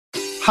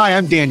Hi,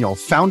 I'm Daniel,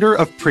 founder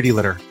of Pretty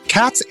Litter.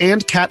 Cats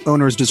and cat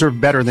owners deserve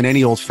better than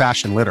any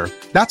old-fashioned litter.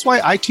 That's why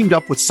I teamed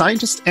up with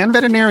scientists and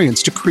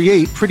veterinarians to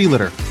create Pretty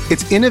Litter.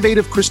 Its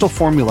innovative crystal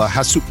formula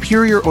has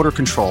superior odor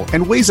control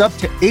and weighs up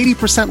to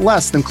 80%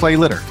 less than clay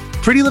litter.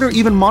 Pretty Litter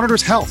even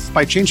monitors health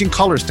by changing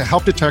colors to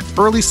help detect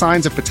early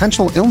signs of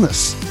potential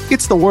illness.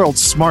 It's the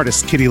world's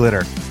smartest kitty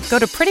litter. Go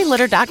to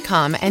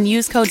prettylitter.com and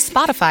use code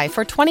SPOTIFY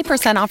for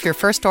 20% off your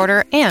first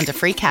order and a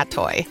free cat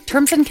toy.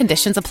 Terms and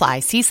conditions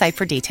apply. See site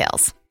for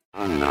details.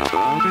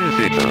 Another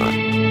visitor.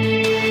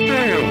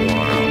 Stay a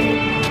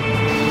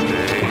while.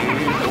 Stay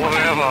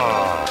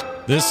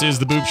forever. This is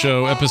The Boop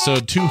Show,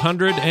 episode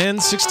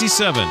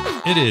 267.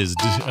 It is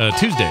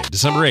Tuesday,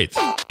 December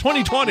 8th,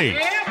 2020.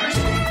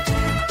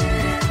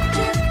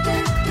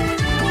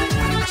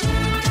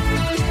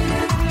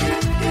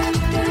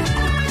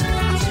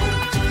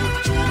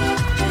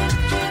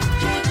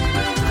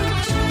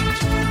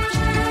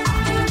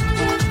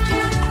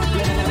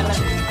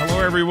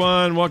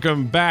 Everyone,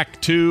 welcome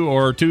back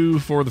to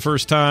for the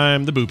first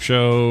time, The Boop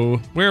Show,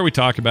 where we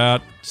talk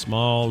about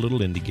small little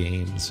indie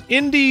games.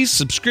 Indie,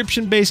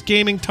 subscription-based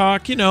gaming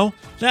talk, you know,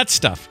 that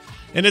stuff.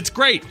 And it's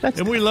great.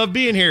 And we love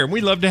being here. And we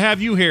love to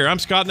have you here. I'm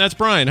Scott, and that's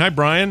Brian. Hi,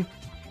 Brian.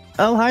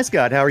 Oh, hi,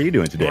 Scott. How are you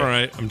doing today? All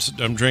right.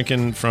 I'm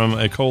drinking from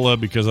a cola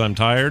because I'm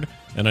tired,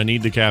 and I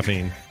need the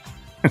caffeine.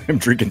 I'm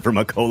drinking from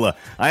a cola.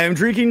 I am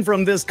drinking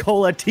from this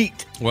cola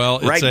teat.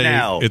 Well,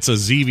 now. It's a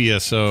Zevia,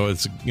 so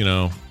it's, you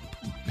know,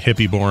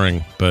 hippie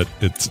boring, but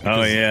it's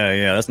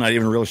yeah, that's not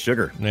even real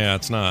sugar. Yeah,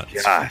 it's not.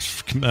 Gosh,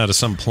 it's come out of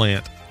some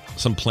plant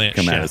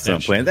come out of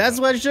some plant. That's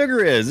what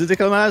sugar is. It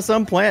come out of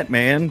some plant,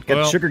 man.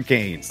 Got sugar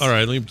canes. All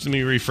right, let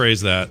me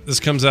rephrase that.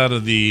 This comes out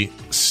of the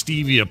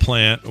stevia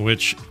plant,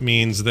 which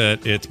means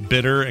that it's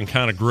bitter and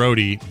kind of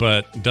grody,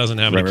 but doesn't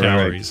have any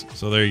calories.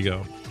 So there you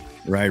go.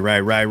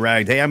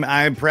 Right. Hey,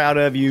 I'm proud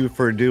of you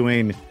for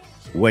doing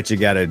what you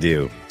got to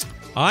do.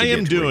 I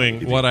am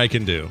doing what I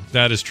can do.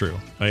 That is true.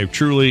 I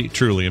truly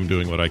am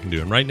doing what I can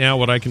do. And right now,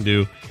 what I can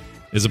do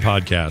is a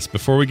podcast.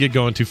 Before we get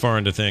going too far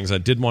into things, I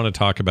did want to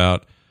talk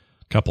about a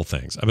couple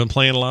things. I've been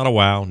playing a lot of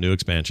WoW, new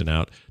expansion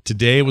out.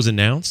 Today it was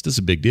announced. This is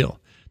a big deal.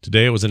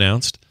 Today it was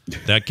announced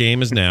that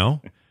game is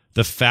now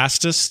the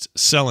fastest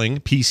selling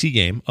PC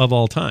game of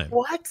all time.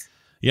 What?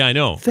 Yeah, I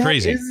know.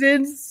 Crazy. That is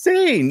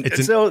insane.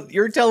 So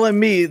you're telling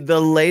me the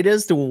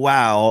latest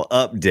WoW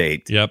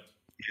update is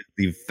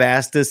the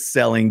fastest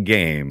selling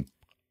game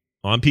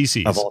on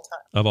PCs of all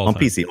time. On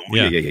PC. Oh,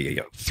 yeah.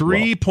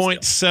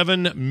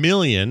 3.7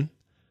 million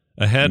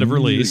ahead of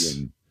release.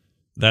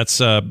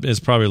 That's is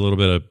probably a little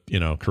bit of, you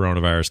know,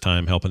 coronavirus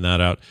time helping that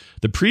out.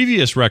 The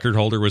previous record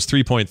holder was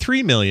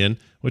 3.3 million,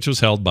 which was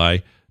held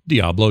by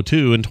Diablo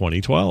 2 in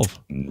 2012.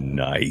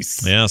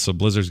 Nice. Yeah, so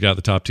Blizzard's got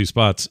the top two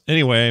spots.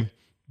 Anyway,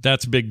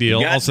 that's a big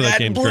deal. Also, that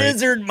game's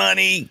Blizzard great.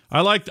 Money.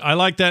 I like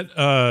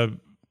that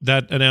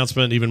that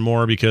announcement even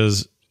more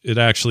because it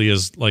actually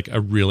is like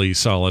a really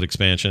solid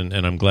expansion,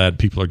 and I'm glad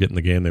people are getting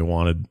the game they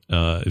wanted.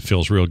 It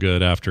feels real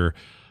good after,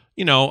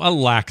 you know, a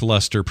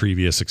lackluster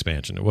previous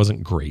expansion. It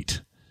wasn't great,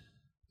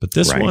 but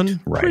this one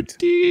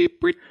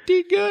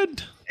pretty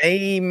good.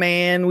 Hey,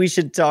 man, we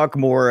should talk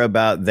more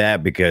about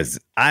that because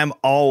I'm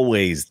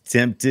always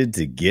tempted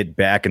to get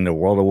back into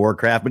World of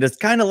Warcraft, but it's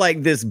kind of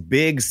like this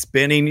big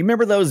spinning. You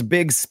remember those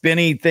big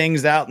spinny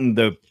things out in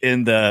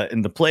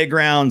the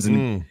playgrounds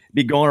and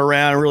be going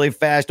around really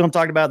fast? Don't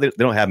talk about it.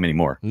 They don't have them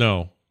anymore.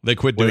 No, they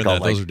quit doing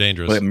that. Those are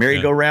dangerous.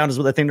 Merry-go-round is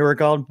what I think they were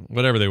called.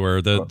 Whatever they were.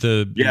 You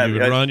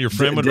would run. Your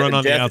friend would run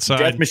on the outside.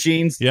 Death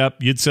machines.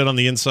 Yep, you'd sit on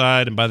the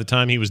inside, and by the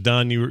time he was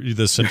done,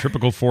 the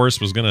centrifugal force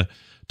was going to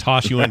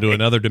toss you into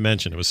another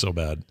dimension. It was so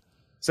bad.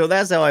 So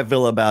that's how I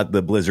feel about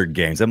the Blizzard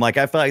games. I'm like,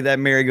 I feel like that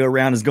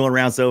merry-go-round is going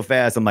around so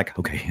fast. I'm like,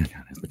 okay,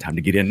 it's the time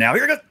to get in now.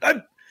 Here it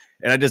goes.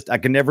 And I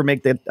can never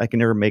make that.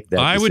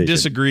 I would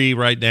disagree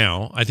right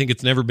now. I think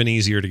it's never been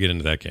easier to get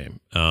into that game.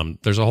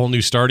 There's a whole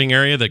new starting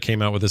area that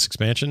came out with this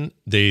expansion.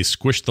 They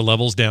squished the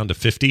levels down to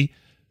 50,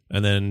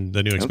 and then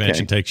the new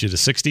expansion takes you to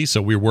 60.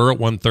 So we were at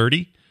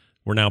 130.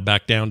 We're now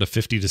back down to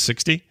 50 to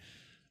 60.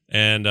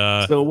 And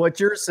so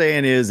what you're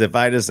saying is, if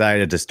I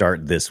decided to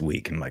start this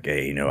week, I'm like,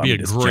 hey, you know, I'm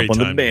just jump on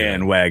the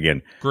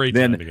bandwagon. Great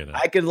then time to get in.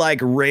 I could like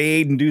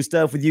raid and do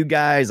stuff with you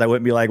guys. I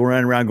wouldn't be like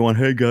running around going,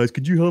 hey guys,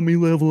 could you help me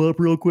level up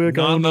real quick?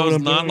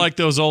 Not like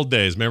those old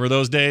days. Remember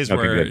those days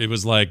where it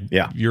was like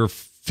you're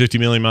 50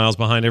 million miles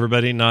behind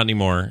everybody? Not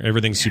anymore.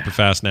 Everything's super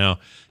fast now.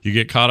 You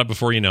get caught up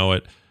before you know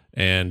it.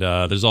 And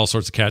there's all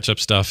sorts of catch-up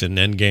stuff in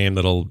Endgame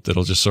that'll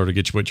just sort of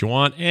get you what you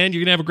want, and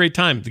you're gonna have a great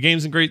time. The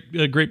game's in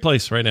a great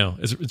place right now.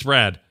 It's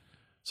rad.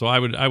 So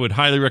I would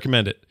highly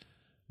recommend it.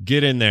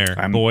 Get in there,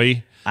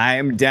 boy.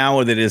 I'm down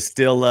with it. It's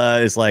still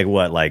it's like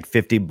what, like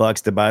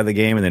 $50 to buy the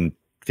game and then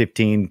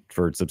 $15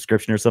 for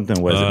subscription or something.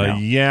 What is it now?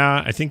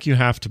 Yeah, I think you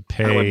have to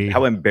pay.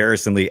 How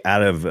embarrassingly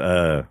out of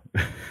out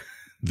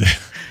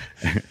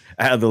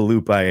of the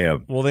loop I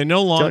am. Well, they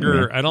no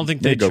longer. I don't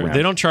think they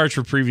don't charge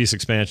for previous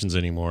expansions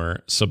anymore.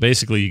 So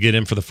basically, you get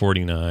in for the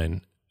 $49,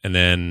 and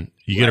then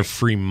you get a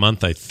free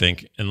month, I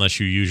think, unless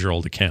you use your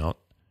old account.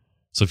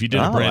 So if you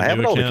did a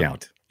brand new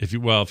account. If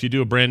you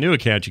do a brand new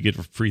account, you get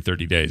for free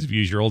 30 days. If you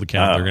use your old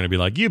account, they're going to be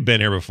like, you've been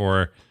here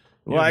before.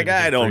 Like,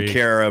 I don't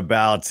care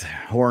about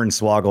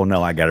Hornswoggle.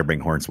 No, I got to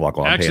bring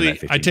Hornswoggle. Actually,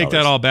 I take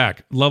that all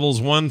back.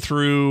 Levels 1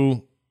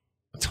 through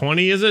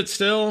 20, is it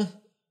still?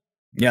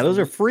 Yeah, those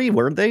are free,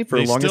 weren't they? For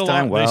the longest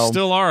time? They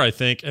still are, I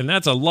think. And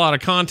that's a lot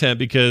of content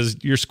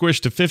because you're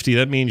squished to 50.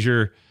 That means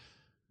you're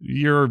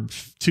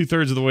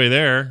 2/3 of the way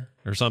there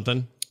or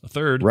something. A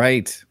third.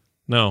 Right.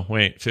 No,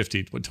 wait,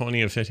 50. What,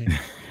 20 of 50?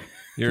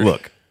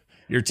 Look.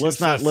 You're let's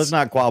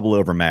not quabble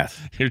over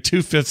math. You're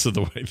 2/5 of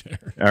the way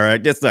there. All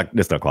right, let's not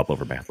quabble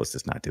over math. Let's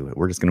just not do it.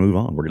 We're just going to move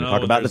on. We're going to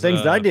talk about the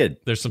things that I did.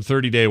 There's some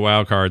 30-day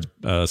WoW cards.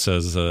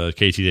 Says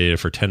KT Data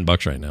for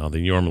 $10 right now.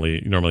 You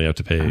normally have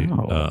to pay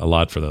a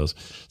lot for those,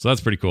 so that's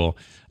pretty cool.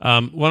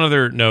 One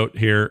other note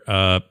here: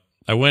 I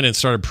went and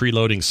started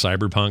preloading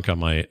Cyberpunk on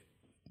my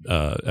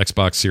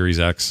Xbox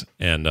Series X,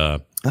 and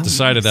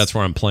decided that's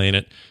where I'm playing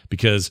it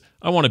because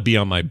I want to be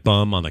on my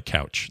bum on the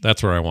couch.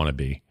 That's where I want to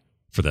be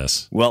for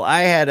this. Well,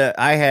 I had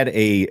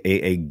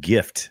a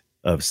gift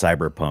of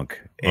Cyberpunk,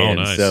 and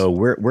nice. So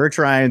we're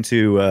trying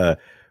to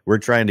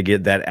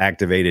get that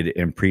activated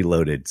and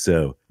preloaded.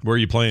 So where are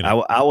you playing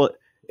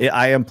it?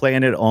 I am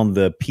playing it on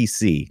the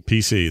PC.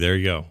 PC, there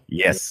you go.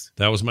 Yes,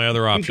 that was my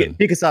other option.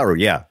 Pikasaru,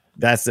 yeah.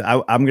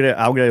 I'm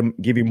gonna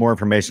give you more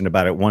information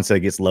about it once it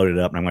gets loaded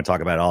up, and I'm gonna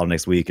talk about it all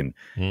next week and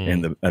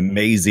the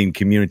amazing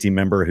community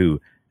member who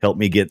helped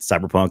me get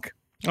Cyberpunk.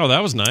 Oh,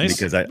 that was nice.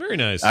 Because very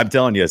nice. I'm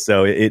telling you,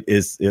 so it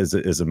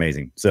is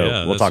amazing.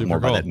 So we'll talk more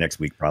about that next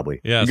week, probably.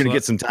 Yeah, you're gonna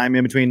get some time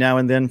in between now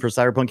and then for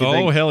Cyberpunk. You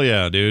think? Hell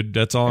yeah, dude!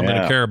 That's all I'm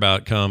gonna care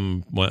about.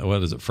 Come what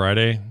is it?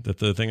 Friday that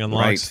the thing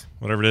unlocks,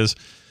 whatever it is.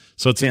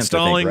 So it's 10th,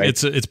 installing. I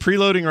think, right? It's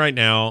preloading right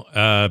now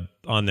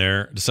on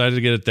there. Decided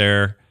to get it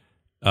there.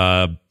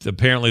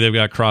 Apparently they've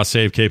got cross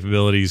save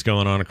capabilities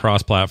going on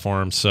across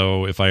platforms.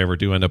 So if I ever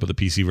do end up with a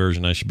PC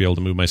version, I should be able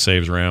to move my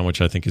saves around,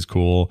 which I think is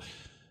cool.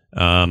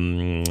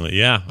 I'm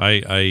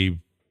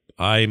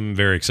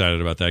very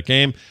excited about that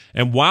game.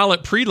 And while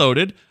it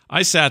preloaded,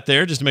 I sat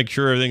there just to make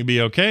sure everything would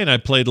be okay. And I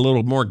played a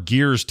little more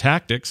Gears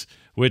Tactics,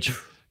 which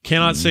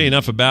cannot say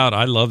enough about.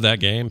 I love that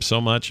game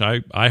so much.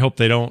 I hope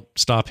they don't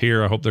stop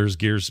here. I hope there's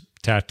Gears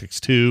Tactics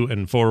 2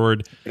 and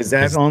forward. Is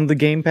that on the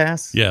Game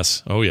Pass?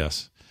 Yes. Oh,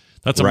 yes.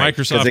 That's a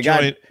Microsoft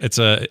joint. It's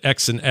a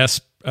X and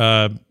S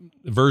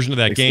version of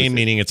that game,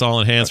 meaning it's all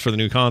enhanced for the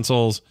new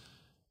consoles.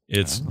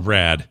 It's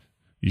rad.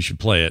 You should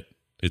play it.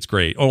 It's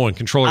great. Oh, and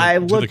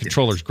the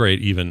controller's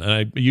great even.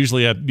 And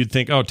you'd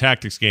think,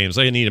 tactics games,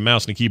 they need a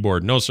mouse and a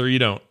keyboard. No, sir, you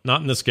don't.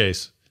 Not in this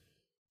case.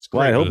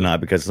 Well, I hope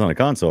not, because it's on a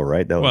console,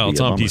 right?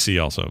 It's on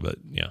PC also, but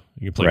yeah,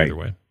 you can play either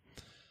way.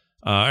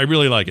 I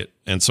really like it,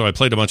 and so I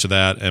played a bunch of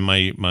that. And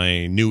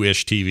my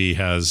new-ish TV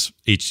has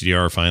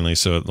HDR finally,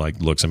 so it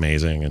looks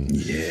amazing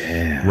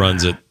and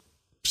runs at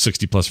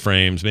 60 plus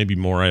frames, maybe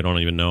more. I don't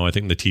even know. I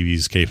think the TV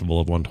is capable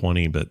of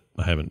 120, but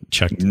I haven't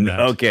checked that.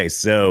 Okay,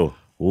 so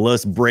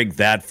let's break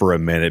that for a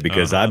minute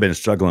because I've been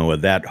struggling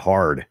with that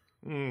hard.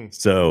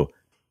 So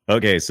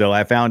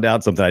I found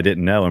out something I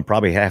didn't know, and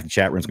probably half the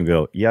chat room's gonna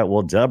go, yeah,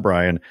 well, duh,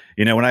 Brian.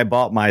 You know, when I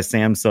bought my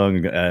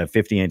Samsung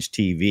 50-inch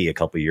TV a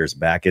couple of years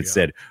back, it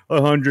said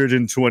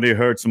 120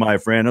 hertz, my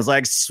friend. I was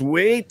like,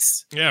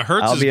 sweet. Yeah,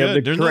 hertz is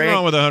good. There's nothing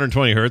wrong with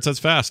 120 hertz. That's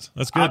fast.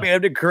 That's good. I'll be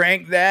able to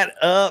crank that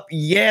up.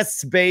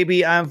 Yes,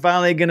 baby. I'm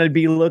finally gonna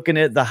be looking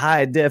at the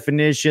high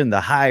definition,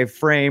 the high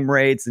frame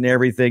rates, and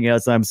everything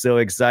else. I'm so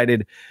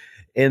excited.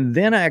 And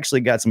then I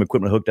actually got some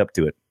equipment hooked up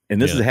to it.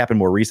 And this has happened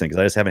more recently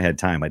because I just haven't had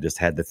time. I just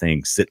had the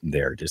thing sitting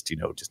there, just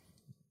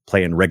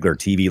playing regular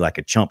TV like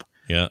a chump.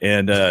 Yeah.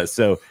 And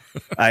so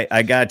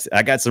I got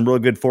some real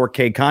good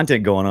 4K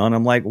content going on.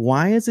 I'm like,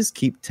 why does this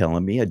keep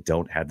telling me I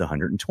don't have the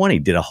 120?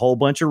 Did a whole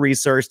bunch of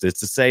research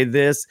just to say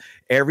this.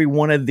 Every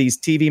one of these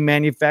TV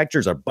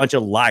manufacturers are a bunch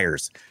of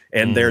liars.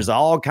 And there's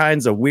all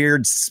kinds of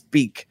weird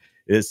speak.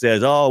 It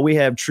says, we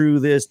have true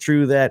this,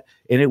 true that.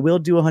 And it will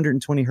do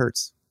 120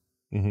 hertz.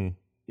 Mm-hmm.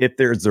 If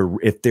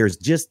there's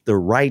just the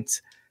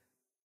right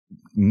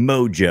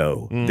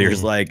mojo,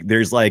 there's like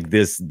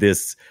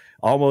this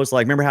almost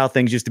like, remember how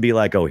things used to be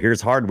like,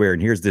 here's hardware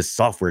and here's this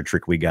software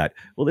trick we got.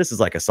 Well, this is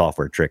like a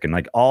software trick, and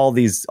like all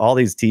these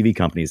TV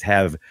companies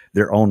have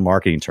their own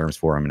marketing terms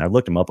for them. And I've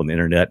looked them up on the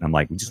internet, and I'm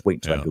like, just wait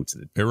until I go to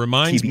the It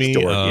reminds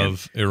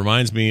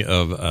me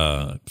of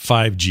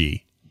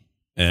 5G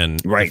and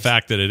the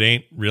fact that it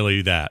ain't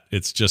really that.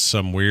 It's just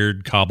some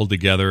weird cobbled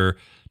together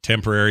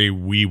temporary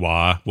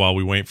wee-wah while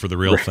we wait for the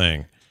real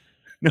thing.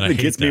 Nothing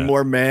gets me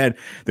more mad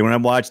than when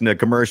I'm watching a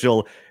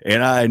commercial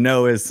and I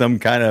know it's some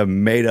kind of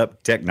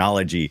made-up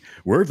technology.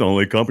 We're the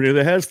only company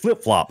that has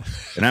flip-flop.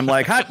 And I'm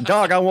like, hot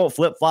dog, I want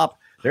flip-flop.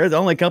 They're the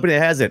only company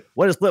that has it.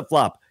 What is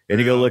flip-flop? And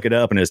you go look it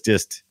up, and it's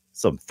just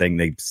something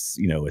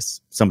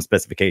it's some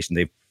specification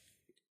they've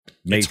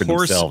made for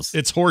themselves.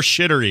 It's horse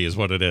shittery is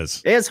what it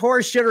is. It's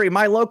horse shittery.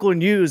 My local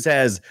news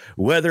has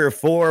weather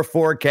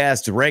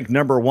forecast ranked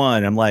number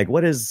 1. I'm like,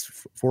 what is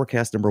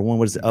forecast number 1?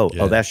 What is it? Oh,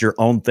 that's your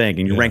own thing,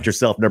 and you ranked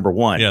yourself number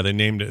 1. Yeah, they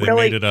named it. They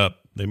made it up.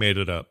 They made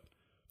it up.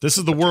 This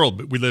is the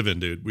world we live in,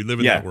 dude. We live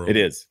in that world. It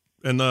is.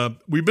 And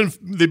they've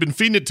been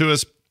feeding it to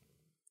us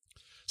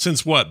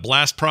Since what?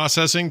 Blast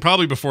processing?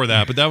 Probably before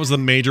that, but that was the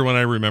major one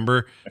I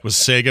remember, was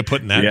Sega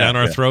putting that down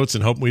our throats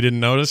and hoping we didn't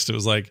notice. It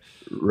was like,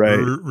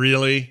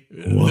 really?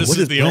 Well, this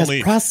is the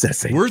only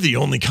processing. We're the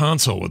only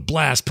console with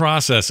blast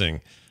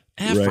processing.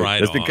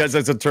 That's because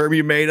it's a term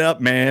you made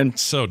up, man.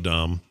 So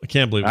dumb. I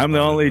can't believe I'm the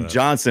only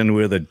Johnson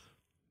with a,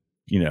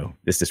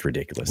 it's just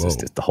ridiculous. It's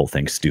just, the whole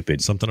thing's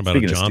stupid. Something about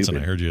a Johnson.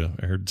 I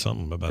heard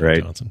something about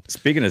a Johnson.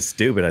 Speaking of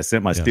stupid, I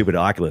sent my stupid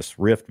Oculus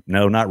Rift.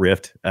 No, not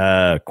Rift.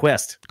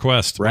 Quest.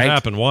 Right? What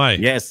happened? Why?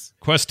 Yes.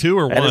 Quest 2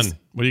 or 1?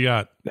 What do you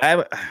got?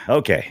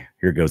 Okay.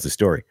 Here goes the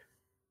story.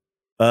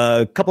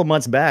 A couple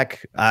months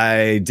back,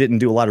 I didn't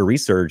do a lot of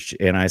research,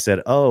 and I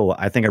said,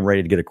 I think I'm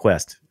ready to get a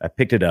Quest. I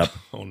picked it up,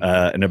 and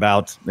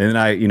then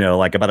I,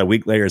 about a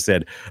week later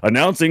said,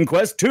 announcing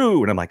Quest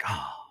 2. And I'm like,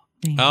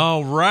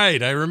 oh,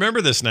 right. I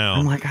remember this now.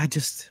 I'm like, I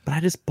just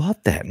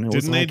bought that. And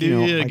didn't they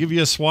give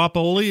you a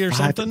swap-only or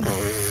something?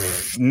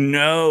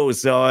 No.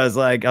 So I was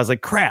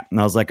like, crap. And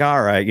I was like,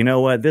 all right, you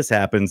know what? This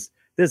happens.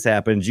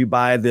 You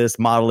buy this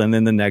model, and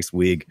then the next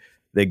week,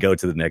 they go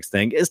to the next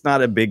thing. It's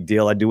not a big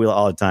deal. I do it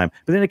all the time.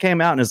 But then it came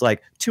out and it's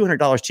like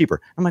 $200 cheaper.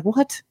 I'm like,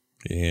 what?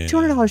 Yeah.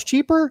 $200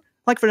 cheaper?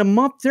 Like for a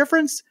month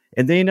difference?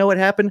 And then you know what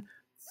happened?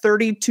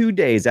 32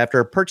 days after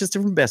I purchased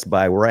it from Best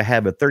Buy, where I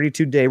have a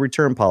 32-day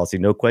return policy,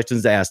 no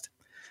questions asked,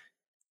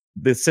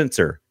 the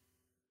sensor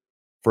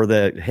for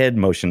the head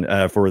motion,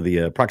 for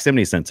the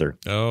proximity sensor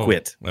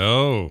quit.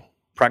 Oh.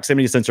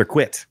 Proximity sensor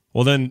quit.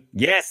 Well, then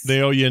yes, they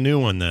owe you a new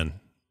one then.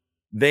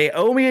 They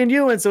owe me a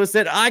new one. So it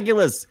said,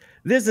 Oculus,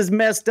 this is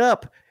messed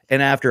up.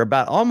 And after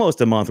about almost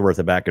a month worth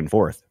of back and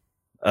forth,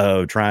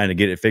 trying to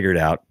get it figured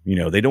out,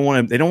 they don't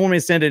want me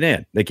to send it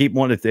in. They keep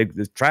wanting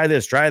to try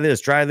this. And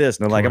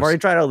they're like, I've already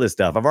tried all this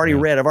stuff. I've already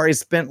read. I've already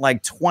spent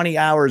like 20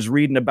 hours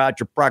reading about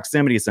your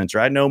proximity sensor.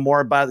 I know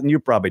more about it than you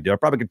probably do. I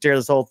probably could tear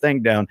this whole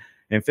thing down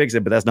and fix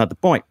it, but that's not the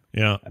point.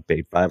 Yeah. I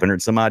paid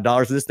 $500 some odd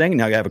for this thing. And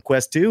now I have a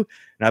Quest 2.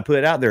 And I put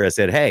it out there. I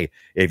said, hey,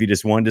 if you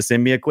just wanted to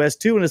send me a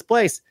Quest 2 in this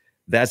place,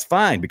 that's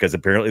fine, because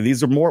apparently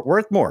these are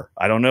worth more.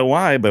 I don't know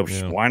why, but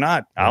why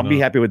not? I'll be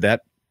happy with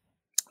that.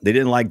 They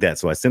didn't like that,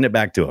 so I sent it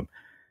back to them.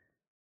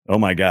 Oh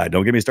my God,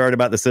 don't get me started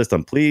about the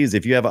system. Please,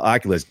 if you have an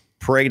Oculus,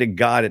 pray to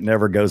God it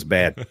never goes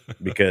bad,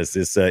 because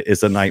it's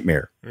a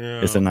nightmare.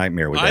 Yeah. It's a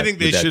nightmare. I think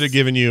they should have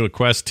given you a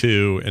Quest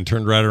 2 and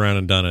turned right around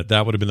and done it.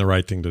 That would have been the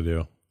right thing to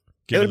do.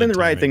 It would have been the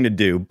right thing to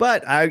do.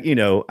 But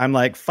I'm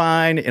like,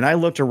 fine. And I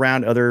looked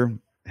around other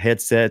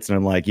headsets and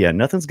I'm like, yeah,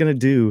 nothing's going to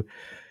do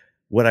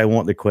what I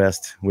want the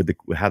Quest with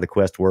how the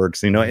Quest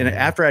works, And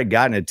after I'd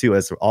gotten it too,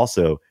 it's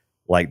also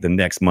like the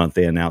next month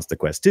they announced the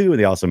Quest 2. And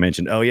they also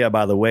mentioned, oh yeah,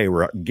 by the way,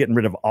 we're getting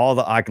rid of all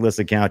the Oculus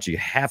accounts. You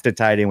have to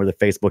tie it in with a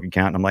Facebook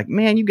account. And I'm like,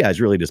 man, you guys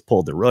really just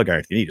pulled the rug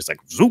out. You just like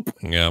zoop.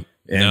 Yeah.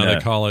 And now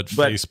they call it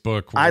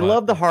Facebook. I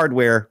love the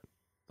hardware.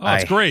 Oh,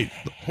 it's great.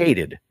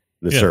 Hated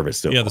the service.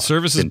 The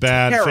service is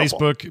bad.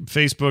 Terrible.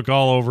 Facebook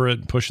all over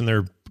it, pushing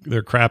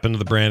their crap into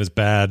the brand is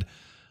bad.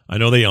 I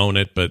know they own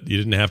it, but you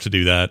didn't have to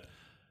do that.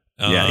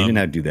 Yeah, he didn't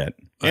have to do that.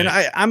 And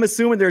I'm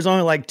assuming there's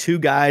only like 2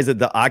 guys at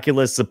the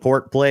Oculus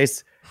support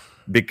place,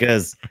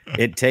 because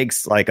it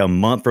takes like a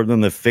month for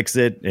them to fix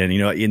it. And,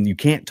 and you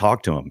can't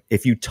talk to them.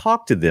 If you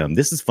talk to them,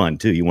 this is fun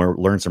too. You want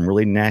to learn some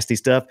really nasty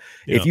stuff.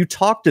 Yeah. If you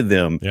talk to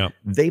them,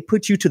 they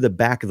put you to the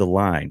back of the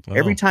line. Oh.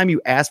 Every time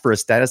you ask for a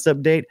status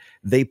update,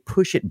 they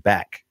push it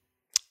back.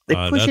 They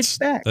push it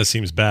back. That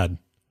seems bad.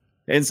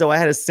 And so I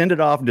had to send it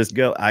off and just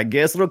go, I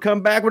guess it'll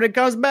come back when it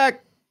comes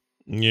back.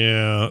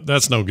 Yeah,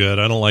 that's no good.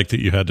 I don't like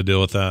that you had to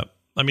deal with that.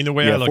 I mean, the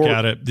way I look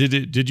at it,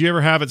 did you ever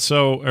have it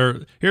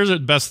or here's the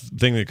best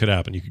thing that could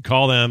happen. You could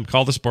call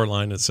the support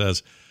line that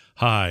says,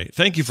 hi,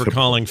 thank you for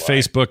calling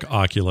Facebook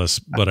Oculus,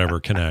 whatever,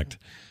 Connect.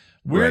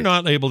 We're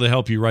not able to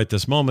help you right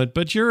this moment,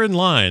 but you're in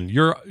line.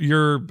 Your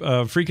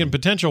freaking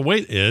potential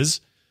wait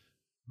is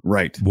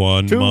 1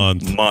 month.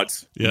 2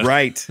 months. Yeah.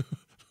 Right.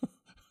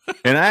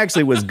 And I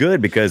actually was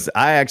good, because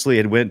I actually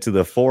had went to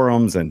the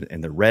forums and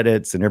the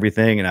Reddits and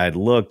everything, and I had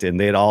looked, and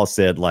they'd all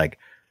said like,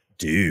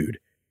 dude,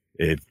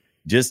 it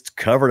just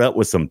covered up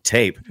with some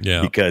tape,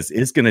 because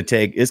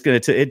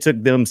it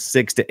took them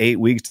 6 to 8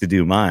 weeks to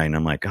do mine.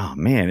 I'm like, oh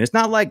man, it's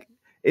not like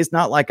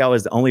I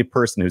was the only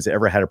person who's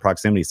ever had a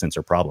proximity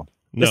sensor problem.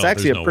 No, it's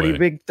actually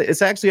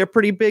it's actually a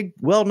pretty big,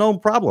 well-known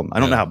problem.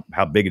 I don't know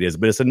how big it is,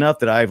 but it's enough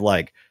that I'm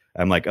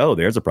like, oh,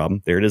 there's a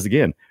problem. There it is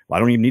again. Well, I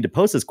don't even need to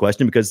post this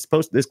question, because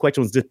this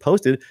question was just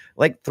posted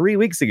like 3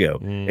 weeks ago,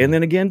 and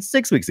then again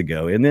 6 weeks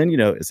ago, and then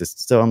it's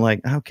just, so I'm like,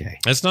 okay,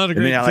 that's not a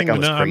great thing.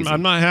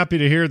 I'm not happy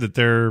to hear that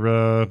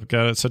they're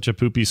got such a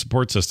poopy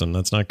support system.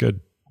 That's not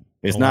good.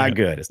 It's not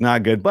good. It's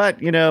not good. But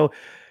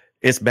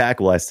it's back.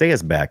 Well, I say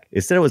it's back.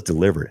 It said it was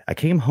delivered. I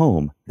came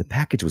home. The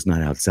package was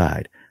not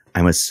outside.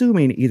 I'm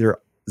assuming either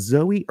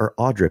Zoe or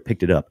Audra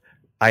picked it up.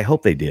 I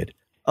hope they did.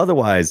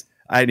 Otherwise,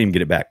 I didn't even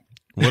get it back.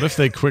 What if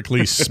they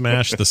quickly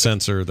smashed the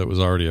sensor that was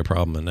already a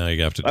problem, and now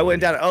you have to do I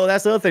went down. Oh,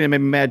 that's the other thing that made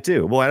me mad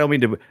too. Well, I don't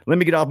mean to. Let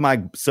me get off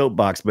my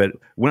soapbox. But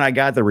when I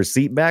got the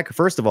receipt back,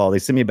 first of all, they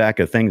sent me back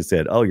a thing that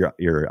said, "Oh,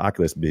 your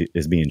Oculus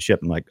is being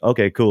shipped." I'm like,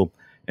 okay, cool.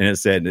 and it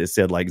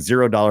said like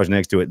 $0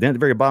 next to it. Then at the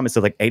very bottom, it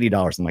said like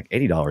 $80. I'm like,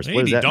 $80.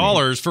 What does that mean?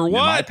 $80 for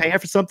what? Am I paying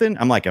for something?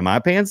 I'm like, am I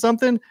paying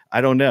something?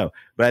 I don't know.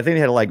 But I think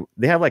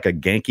they have like a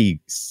Genki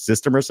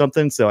system or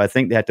something. So I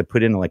think they had to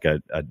put in like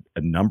a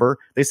number.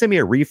 They sent me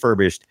a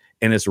refurbished,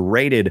 and it's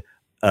rated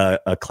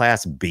a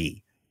class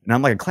B. And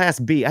I'm like, a class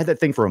B? I had that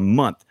thing for a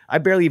month. I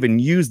barely even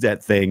used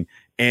that thing.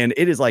 And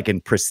it is like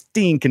in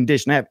pristine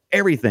condition. I have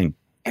everything.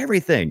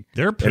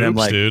 They're poops,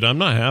 like, dude. I'm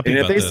not happy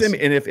about this. Send me,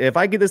 and if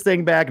I get this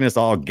thing back and it's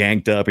all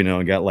ganked up,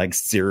 and got like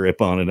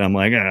syrup on it, I'm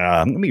like,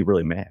 I'm gonna be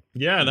really mad.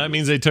 Yeah, that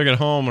means they took it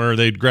home, or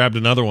they grabbed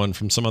another one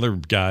from some other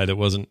guy that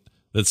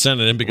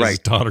sent it in because his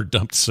daughter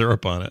dumped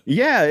syrup on it.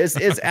 Yeah, it's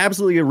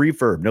absolutely a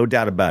refurb, no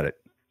doubt about it.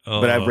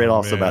 But I've read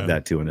also about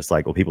that too, and it's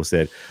like, well, people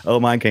said,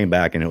 "Oh, mine came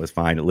back and it was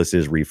fine. It listed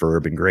as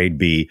refurb and grade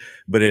B,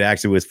 but it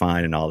actually was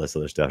fine and all this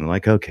other stuff." And I'm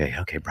like, okay,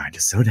 Brian,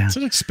 just slow down. It's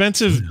an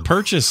expensive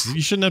purchase.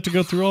 You shouldn't have to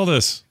go through all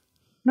this.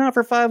 Not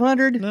for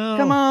 $500. No,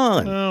 come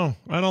on. No,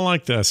 I don't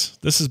like this.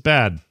 This is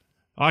bad.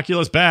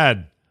 Oculus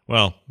bad.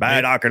 Well,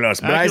 bad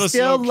Oculus, but I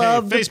still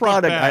love the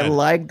product. Bad. I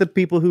like the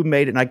people who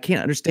made it, and I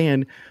can't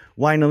understand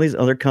why none of these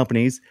other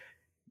companies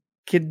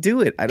can do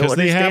it. I don't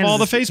understand. Because they have all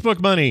the Facebook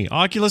money.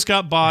 Oculus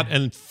got bought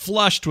and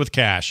flushed with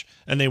cash,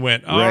 and they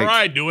went, all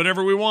right, do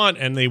whatever we want.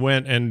 And they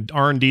went and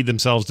R&D'd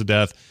themselves to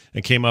death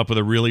and came up with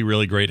a really,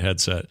 really great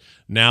headset.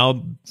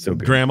 Now,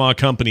 Grandma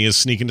Company is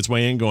sneaking its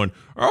way in going,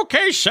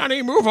 okay,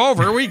 Sonny, move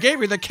over. We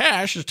gave you the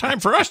cash. It's time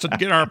for us to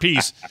get our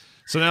piece.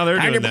 So now they're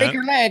doing that. Break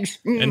your legs.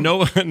 And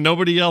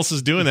nobody else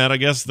is doing that. I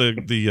guess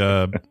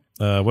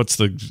what's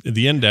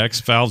the index?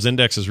 Valve's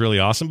index is really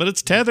awesome, but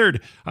it's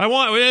tethered.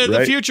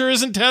 The future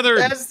isn't tethered.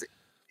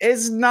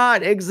 It's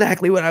not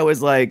exactly what I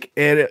was like.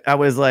 And I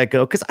was like,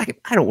 because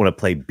I don't want to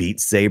play Beat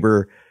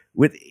Saber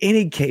with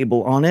any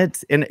cable on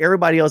it. And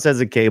everybody else has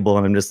a cable.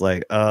 And I'm just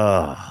like,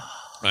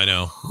 I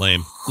know.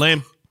 Lame.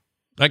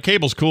 That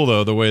cable's cool,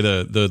 though, the way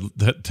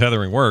the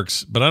tethering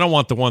works. But I don't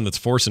want the one that's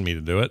forcing me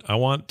to do it. I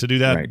want to do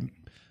that,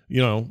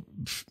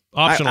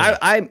 optional.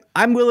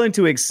 I'm willing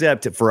to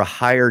accept it for a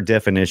higher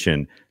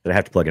definition that I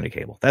have to plug in a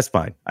cable. That's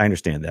fine. I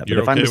understand that. But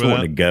if I'm just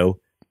wanting to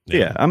go...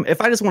 Yeah.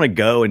 If I just want to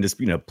go and just,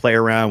 play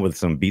around with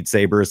some Beat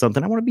Saber or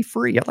something, I want to be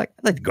free. I'd like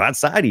to go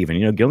outside even,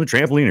 get on the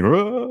trampoline.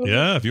 And,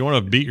 yeah, if you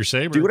want to beat your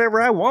saber. Do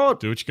whatever I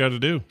want. Do what you got to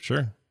do.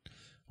 Sure.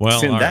 Well,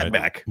 send that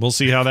back. We'll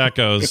see how that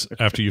goes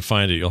after you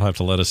find it. You'll have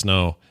to let us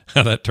know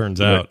how that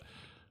turns out.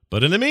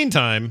 But in the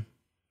meantime.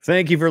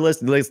 Thank you for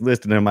listening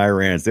to my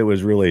rants. It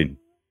was really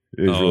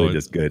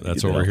just good.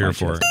 That's what we're here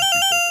for.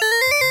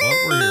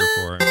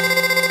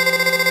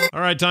 All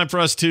right, time for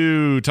us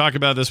to talk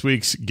about this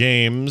week's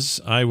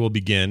games. I will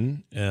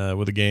begin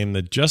with a game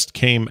that just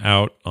came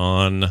out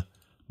on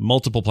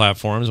multiple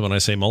platforms. When I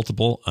say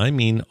multiple, I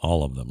mean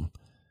all of them.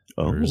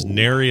 There's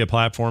nary a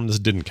platform this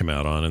didn't come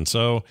out on. And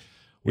so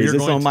is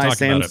this on my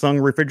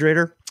Samsung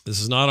refrigerator? This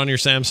is not on your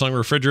Samsung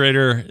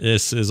refrigerator.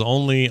 This is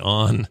only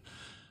on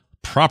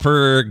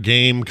proper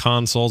game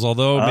consoles,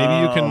 although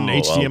maybe you can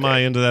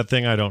HDMI into that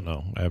thing. I don't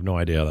know. I have no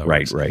idea how that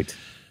works. Right.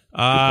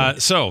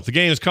 So the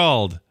game is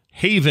called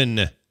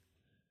Haven.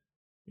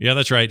 Yeah,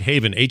 that's right.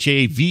 Haven,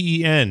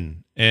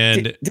 Haven.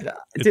 And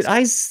did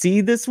I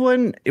see this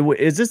one?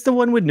 Is this the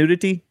one with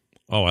nudity?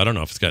 Oh, I don't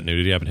know if it's got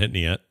nudity. I haven't hit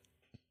any yet.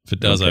 If it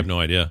does, I have no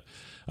idea.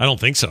 I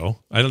don't think so.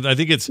 I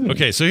think it's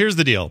okay. So here's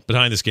the deal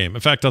behind this game. In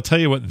fact, I'll tell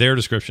you what their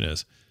description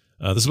is.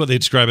 This is what they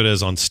describe it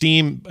as on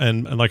Steam.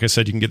 And like I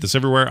said, you can get this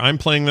everywhere. I'm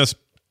playing this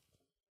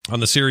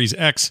on the Series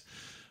X.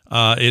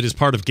 It is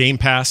part of Game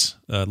Pass,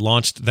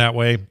 launched that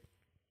way.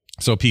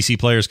 So PC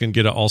players can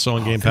get it also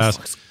on Game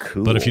Pass.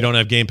 Cool. But if you don't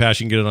have Game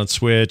Pass, you can get it on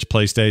Switch,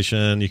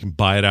 PlayStation. You can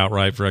buy it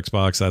outright for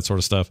Xbox, that sort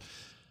of stuff.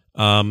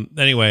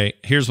 Anyway,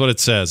 here's what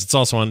it says. It's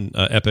also on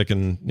Epic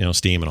and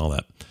Steam and all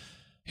that.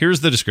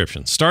 Here's the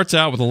description. Starts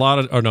out with a lot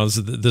of... Oh, no,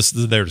 this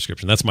is their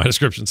description. That's my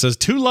description. It says,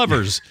 2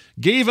 lovers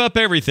gave up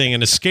everything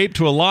and escaped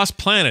to a lost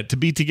planet to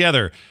be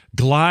together,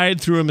 glide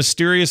through a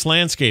mysterious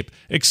landscape,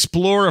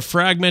 explore a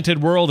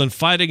fragmented world, and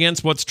fight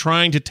against what's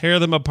trying to tear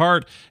them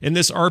apart in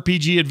this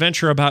RPG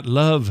adventure about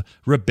love,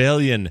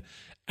 rebellion,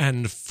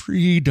 and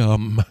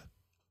freedom.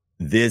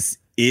 This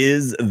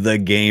is the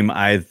game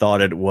I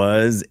thought it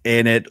was,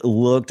 and it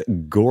looked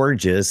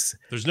gorgeous.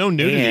 There's no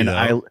nudity,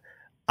 though.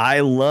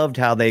 I loved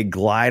how they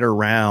glide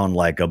around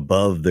like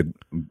above the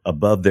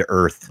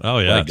earth. Oh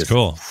yeah, it's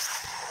cool.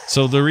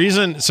 So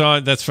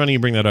that's funny you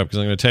bring that up because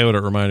I'm going to tell you what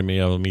it reminded me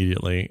of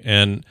immediately.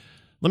 And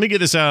let me get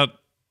this out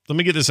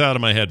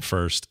of my head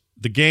first.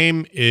 The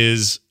game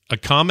is a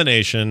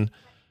combination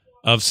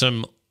of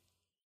some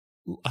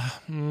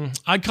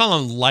I'd call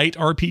them light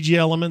RPG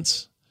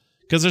elements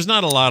because there's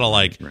not a lot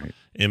of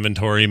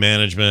inventory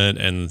management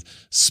and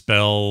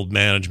spell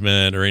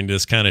management or any of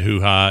this kind of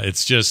hoo-ha.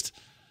 It's just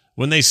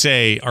when they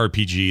say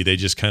RPG, they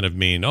just kind of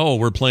mean,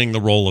 we're playing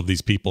the role of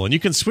these people. And you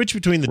can switch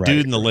between the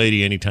dude and the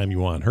lady anytime you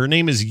want. Her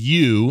name is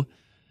Yu,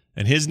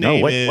 and his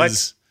name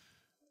is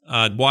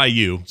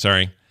YU.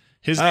 Sorry.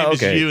 His name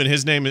is you, and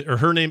his name is, or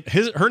her name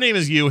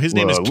is you. His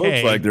name is Kay.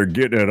 Looks like they're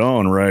getting it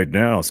on right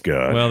now,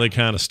 Scott. Well, they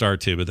kind of start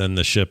to, but then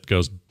the ship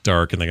goes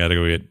dark and they got to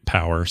go get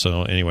power.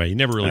 So anyway, you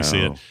never really see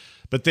it.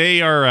 But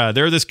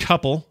they're this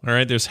couple. All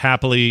right, there's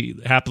happily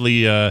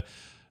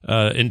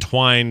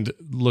entwined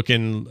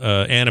looking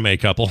anime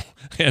couple,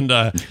 and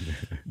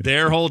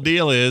their whole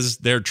deal is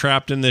they're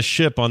trapped in this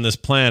ship on this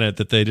planet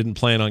that they didn't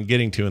plan on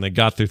getting to, and they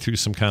got there through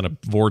some kind of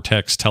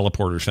vortex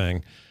teleporter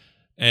thing.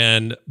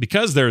 And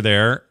because they're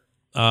there,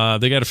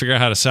 they got to figure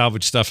out how to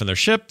salvage stuff in their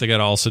ship. They got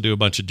to also do a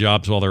bunch of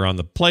jobs while they're on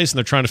the place, and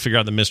they're trying to figure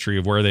out the mystery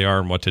of where they are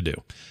and what to do.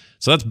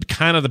 So that's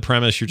kind of the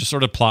premise. You're just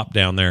sort of plopped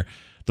down there.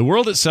 The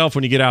world itself,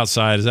 when you get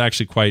outside, is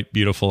actually quite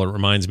beautiful. It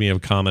reminds me of a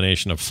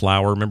combination of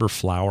Flower. Remember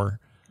Flower?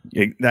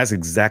 That's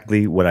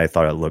exactly what I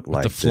thought it looked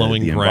like. The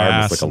flowing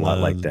grass look a lot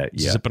like that.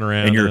 Yeah. Zipping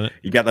around. And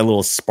you got that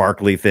little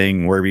sparkly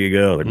thing wherever you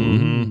go. Like,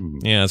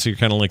 yeah, so you're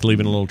kind of like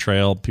leaving a little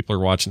trail. People are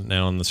watching it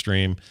now on the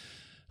stream.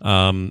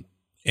 And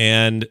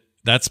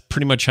that's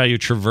pretty much how you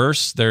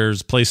traverse.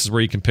 There's places where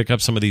you can pick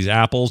up some of these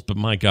apples, but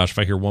my gosh, if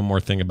I hear one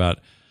more thing about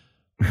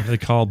what are they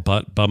called,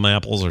 bum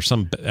apples or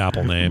some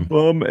apple name.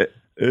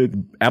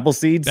 Apple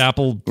seeds?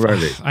 Apple. Where are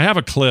they? I have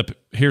a clip.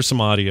 Here's some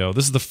audio.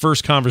 This is the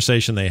first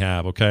conversation they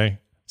have, okay?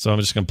 So I'm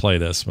just going to play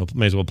this.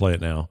 May as well play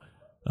it now.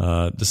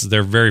 This is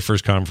their very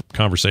first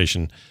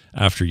conversation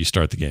after you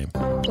start the game.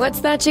 What's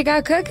that you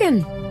got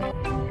cooking?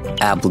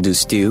 Apple dew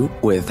stew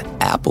with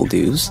apple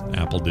dews.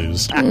 Apple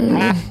dews.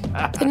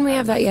 Didn't we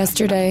have that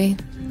yesterday?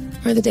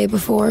 Or the day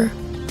before?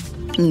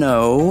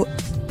 No.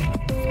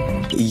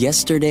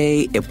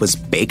 Yesterday, it was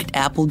baked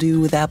apple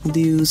dew with apple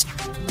dews.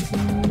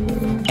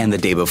 And the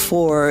day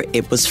before,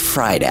 it was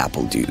fried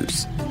apple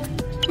dews.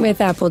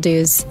 With apple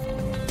dews.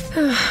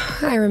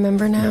 I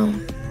remember now.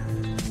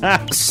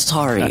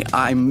 Sorry,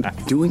 I'm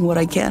doing what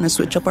I can to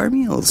switch up our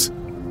meals.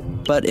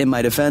 But in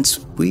my defense,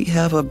 we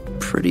have a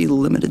pretty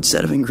limited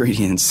set of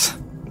ingredients.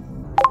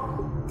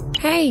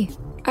 Hey,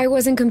 I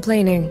wasn't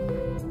complaining.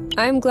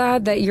 I'm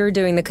glad that you're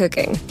doing the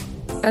cooking.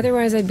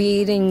 Otherwise, I'd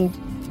be eating,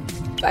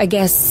 I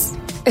guess,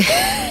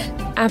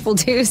 apple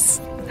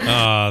dews.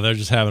 They're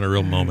just having a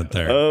real moment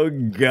there. Oh,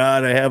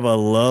 God, I have a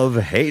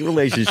love-hate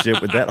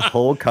relationship with that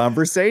whole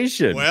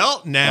conversation.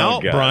 Well,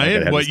 now,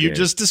 Brian, what you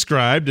just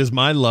described is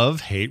my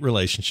love-hate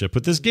relationship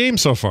with this game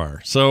so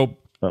far. So,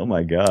 oh,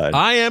 my God.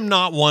 I am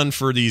not one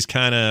for these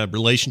kind of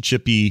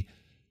relationship-y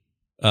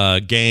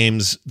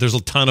games. There's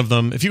a ton of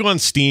them. If you go on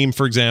Steam,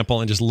 for example,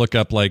 and just look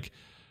up, like,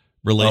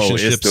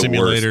 relationship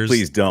simulators.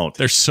 Please don't.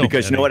 There's so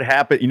because many.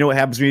 You know what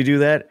happens when you do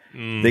that?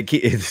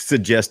 It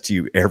suggests to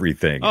you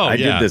everything. Oh, I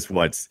did this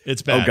once.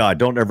 It's bad. Oh God,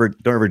 don't ever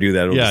do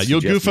that. It'll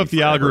you'll goof up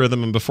the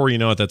algorithm, and before you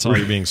know it, that's all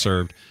you're being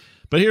served.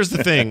 But here's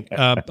the thing: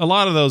 a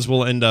lot of those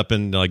will end up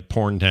in like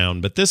Porn Town,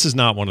 but this is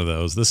not one of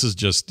those. This is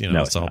just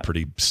it's all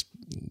pretty.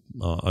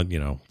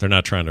 They're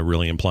not trying to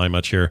really imply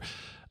much here.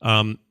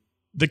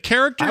 The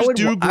characters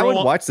grow. I would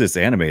watch this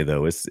anime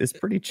though. It's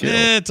pretty chill.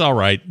 It's all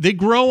right. They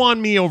grow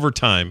on me over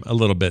time a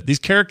little bit. These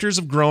characters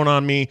have grown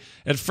on me.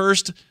 At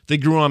first, they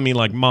grew on me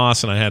like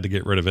moss, and I had to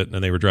get rid of it,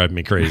 and they were driving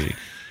me crazy.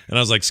 And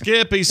I was like,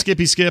 skippy,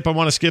 skip. I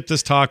want to skip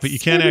this talk, but you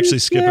can't actually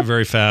skip it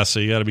very fast, so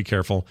you got to be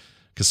careful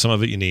because some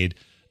of it you need.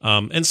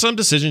 And some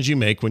decisions you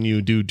make when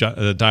you do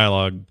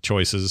dialogue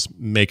choices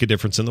make a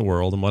difference in the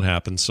world and what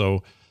happens.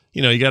 So,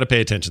 you got to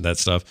pay attention to that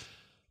stuff.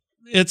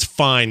 It's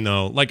fine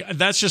though. Like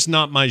that's just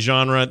not my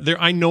genre.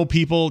 I know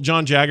people.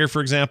 John Jagger,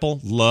 for example,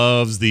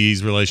 loves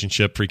these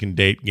relationship freaking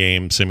date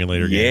game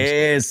simulator games.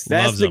 Yes,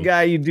 that's the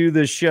guy you do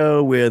the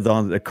show with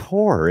on the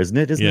Core, isn't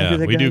it?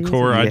 We do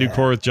Core. I do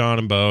Core with John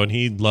and Bo, and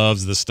he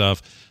loves this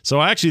stuff.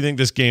 So I actually think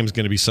this game is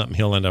going to be something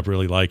he'll end up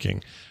really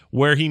liking.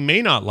 Where he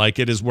may not like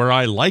it is where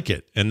I like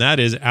it, and that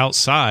is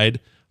outside,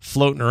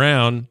 floating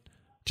around,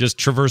 just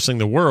traversing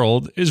the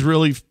world is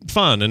really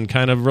fun and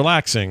kind of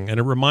relaxing, and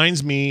it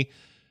reminds me.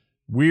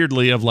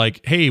 Weirdly, of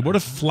like, hey, what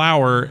if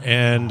Flower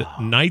and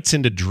Nights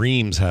into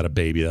Dreams had a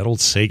baby? That old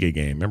Sega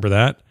game. Remember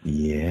that?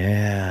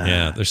 Yeah.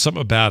 Yeah, there's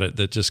something about it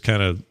that just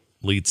kind of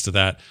leads to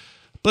that.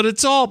 But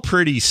it's all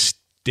pretty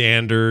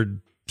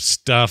standard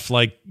stuff.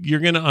 Like, you're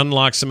going to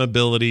unlock some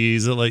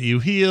abilities that let you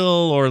heal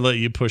or let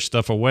you push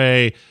stuff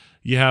away.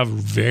 You have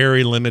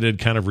very limited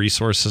kind of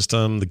resource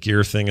system. The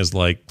gear thing is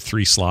like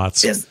 3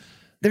 slots.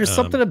 There's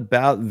something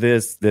about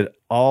this that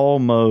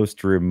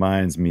almost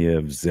reminds me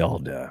of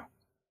Zelda.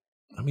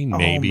 I mean,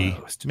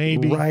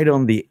 maybe right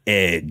on the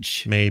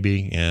edge.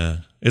 Maybe, yeah.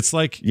 It's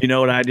like, you know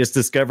what I just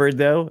discovered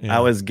though? Yeah.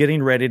 I was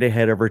getting ready to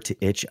head over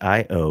to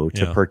itch.io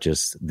to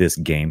purchase this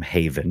game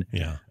Haven.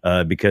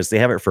 Yeah. Because they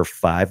have it for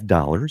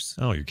 $5.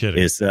 Oh, you're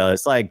kidding. It's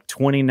like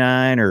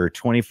 $29 or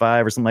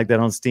 $25 or something like that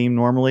on Steam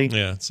normally.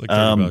 Yeah, it's like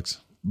 $30.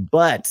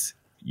 But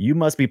you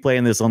must be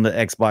playing this on the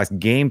Xbox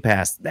Game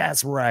Pass.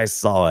 That's where I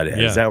saw it.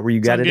 Is that where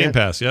you got it? Game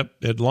Pass. Yep.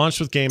 It launched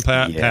with Game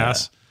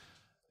Pass.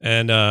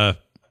 And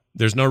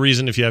there's no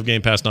reason if you have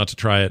Game Pass not to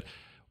try it,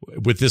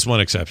 with this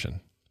one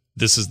exception.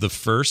 This is the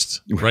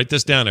first, write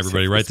this down,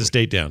 everybody, write this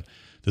date down.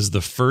 This is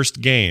the first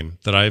game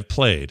that I've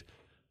played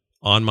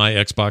on my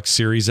Xbox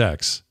Series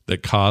X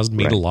that caused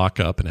me to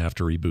lock up and have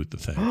to reboot the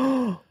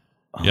thing.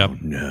 Yep. Oh,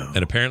 no.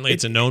 And apparently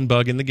it's a known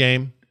bug in the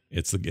game.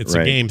 It's a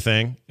game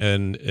thing.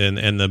 And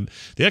the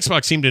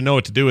Xbox seemed to know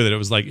what to do with it. It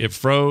was like it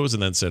froze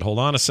and then said, hold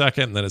on a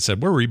second. And then it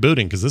said, we're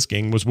rebooting because this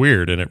game was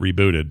weird, and it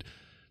rebooted.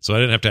 So I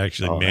didn't have to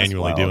actually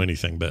manually do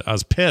anything. But I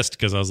was pissed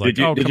because I was like,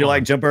 did you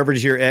like jump over to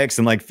your X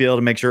and like feel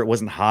to make sure it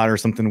wasn't hot or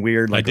something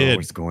weird? Like, I did.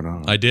 what's going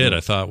on? I did. I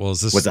thought, well, is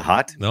this... Was it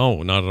hot?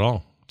 No, not at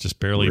all. Just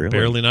barely,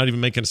 not even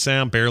making a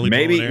sound, barely.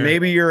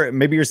 Maybe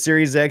your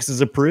Series X is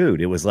a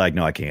prude. It was like,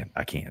 no, I can't.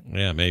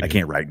 Yeah, maybe I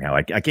can't right now.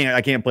 I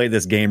can't play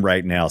this game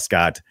right now,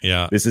 Scott.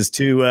 Yeah, this is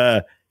too.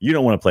 You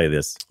don't want to play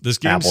this. This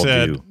game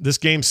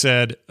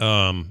said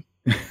that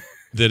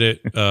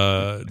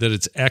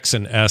it's X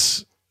and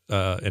S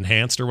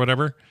enhanced or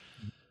whatever.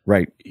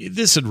 Right.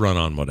 This would run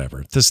on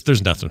whatever.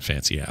 There's nothing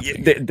fancy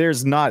happening.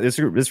 There's not.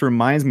 This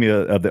reminds me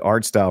of the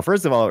art style.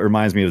 First of all, it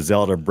reminds me of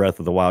Zelda Breath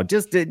of the Wild,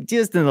 just in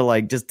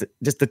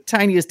the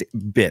tiniest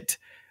bit.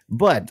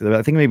 But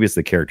I think maybe it's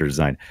the character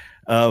design.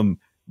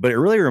 But it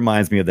really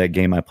reminds me of that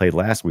game I played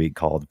last week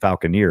called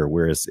Falconeer,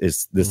 where it's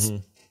this.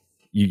 Mm-hmm.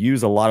 You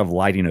use a lot of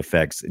lighting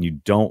effects and you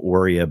don't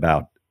worry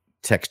about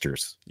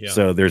textures. Yeah.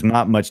 So there's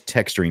not much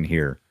texturing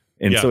here,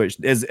 and so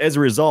as a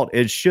result,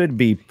 it should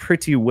be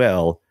pretty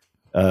well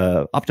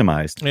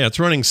optimized. Yeah, it's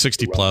running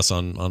 60 plus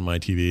on my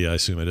TV. I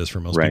assume it is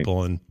for most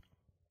people. And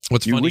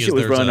what's funny wish is it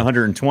was running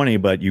 120,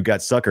 but you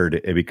got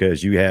suckered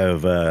because you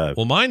have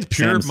mine's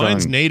pure. Samsung.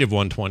 Mine's native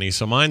 120,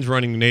 so mine's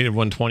running native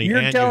 120.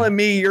 You're telling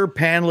me your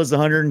panel is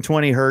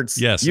 120 hertz?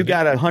 Yes, you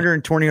got a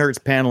 120 hertz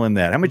panel in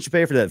that. How much you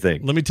pay for that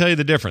thing? Let me tell you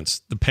the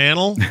difference. The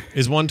panel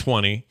is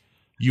 120.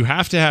 You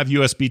have to have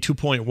USB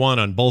 2.1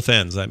 on both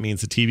ends. That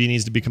means the TV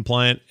needs to be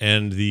compliant,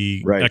 and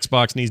the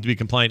Xbox needs to be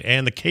compliant,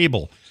 and the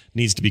cable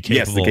needs to be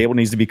capable. Yes, the cable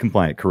needs to be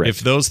compliant. Correct. If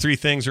those three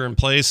things are in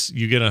place,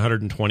 you get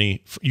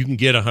 120. You can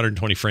get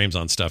 120 frames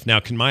on stuff. Now,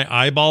 can my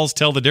eyeballs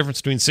tell the difference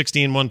between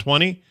 60 and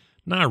 120?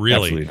 Not really.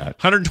 Absolutely not.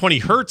 120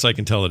 hertz, I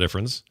can tell the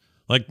difference.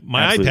 Like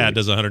my iPad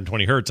does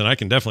 120 hertz, and I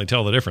can definitely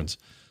tell the difference.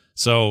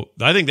 So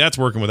I think that's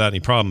working without any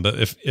problem. But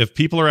if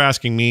people are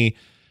asking me,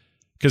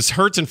 because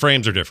hertz and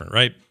frames are different,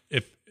 right?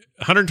 If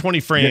 120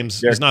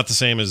 frames is not the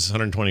same as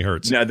 120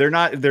 hertz. No, they're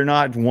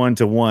not one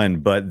to one,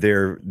 but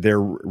they're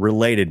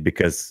related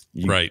because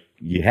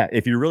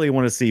if you really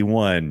want to see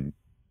one,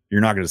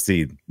 you're not going to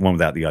see one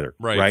without the other.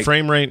 Right.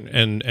 Frame rate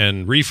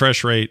and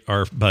refresh rate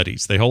are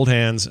buddies. They hold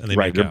hands and they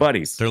make they're out.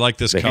 Buddies. They're like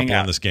this couple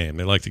in this game.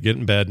 They like to get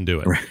in bed and do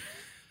it.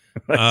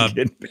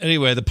 Right.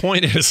 Anyway, the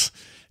point is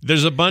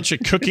there's a bunch of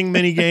cooking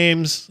mini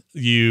games.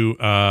 You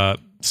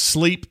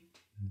sleep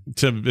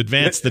to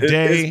advance the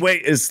day.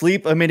 Is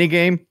sleep a mini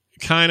game?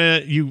 Kind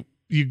of.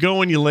 You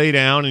go and you lay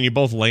down and you're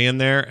both laying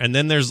there, and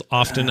then there's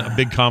often a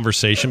big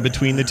conversation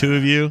between the two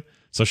of you.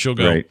 So she'll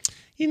go,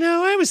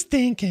 I was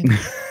thinking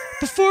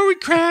before we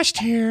crashed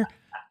here,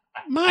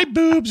 my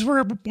boobs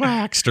were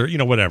waxed, or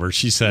whatever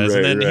she says,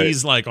 and then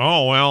he's like,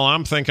 oh well,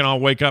 I'm thinking I'll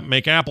wake up and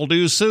make apple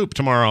dew soup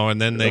tomorrow, and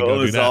then they go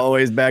do that. It's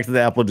always back to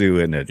the apple dew,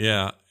 isn't it?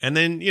 Yeah, and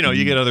then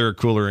you get other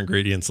cooler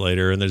ingredients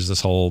later, and there's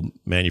this whole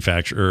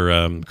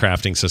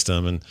crafting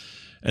system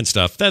and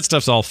stuff. That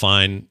stuff's all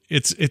fine.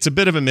 It's a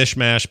bit of a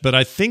mishmash, but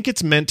I think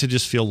it's meant to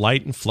just feel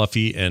light and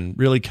fluffy and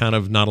really kind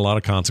of not a lot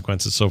of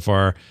consequences so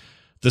far.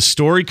 The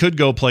story could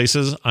go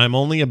places. I'm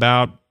only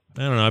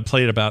I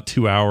played about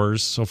 2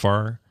 hours so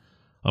far.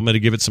 I'm going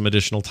to give it some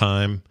additional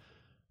time.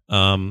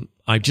 I'm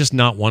just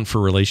not one for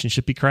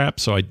relationship-y crap,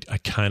 so I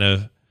kind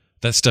of,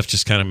 that stuff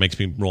just kind of makes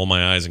me roll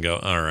my eyes and go,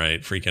 all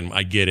right, freaking,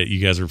 I get it. You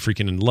guys are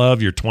freaking in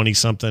love. You're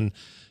 20-something.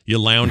 You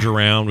lounge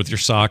around with your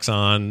socks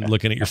on,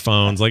 looking at your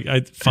phones.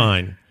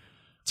 Fine.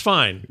 It's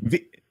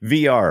fine.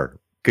 VR.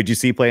 Could you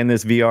see playing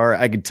this VR?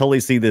 I could totally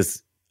see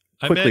this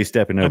quickly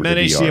stepping over to VR. I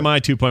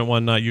meant HDMI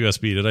 2.1, not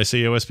USB. Did I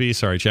say USB?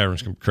 Sorry, chat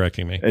room's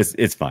correcting me.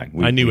 It's fine.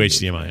 I knew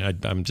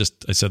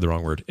HDMI. I said the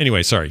wrong word.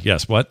 Anyway, sorry.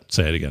 Yes, what?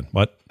 Say it again.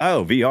 What?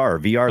 Oh,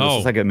 VR. This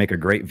looks like it'd make a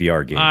great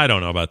VR game. I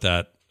don't know about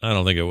that. I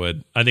don't think it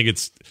would. I think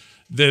it's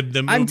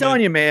the I'm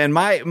telling you, man,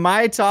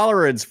 my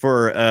tolerance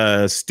for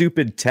a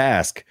stupid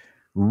task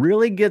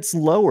really gets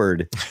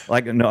lowered.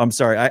 No, I'm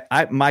sorry.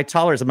 My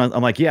tolerance, I'm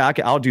like, yeah,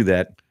 I'll do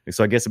that.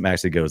 So I guess it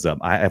actually goes up.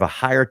 I have a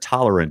higher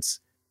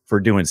tolerance for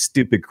doing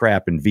stupid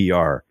crap in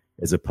VR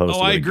as opposed to.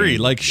 I agree.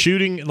 Like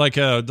shooting, like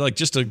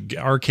just a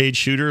arcade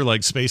shooter,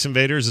 like Space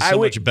Invaders is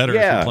much better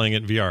if you're playing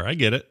it in VR. I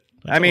get it.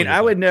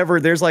 I would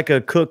never. There's like a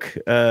Cook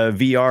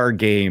VR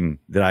game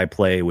that I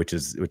play, which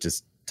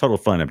is total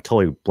fun. I'm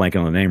totally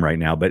blanking on the name right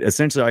now, but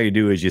essentially all you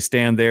do is you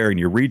stand there and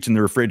you reach in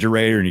the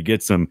refrigerator and you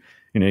get some.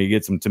 You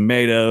get some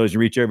tomatoes, you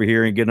reach over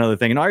here and get another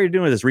thing. And all you're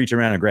doing is reaching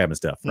around and grabbing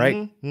stuff, right?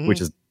 Mm-hmm. Which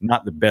is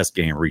not the best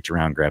game, reach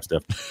around and grab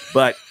stuff.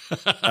 But,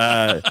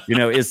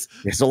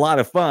 it's a lot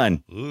of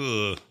fun.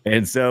 Ugh.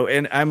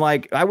 And I'm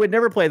like, I would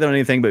never play that on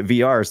anything but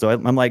VR. So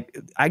I'm like,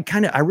 I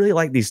really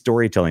like these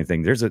storytelling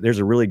things. There's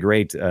a really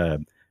great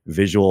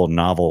visual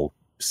novel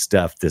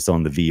stuff that's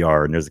on the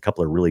VR, and there's a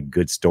couple of really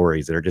good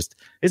stories that are it's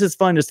just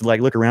fun just to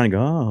like look around and go,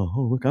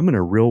 oh look, I'm in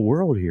a real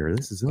world here.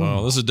 This is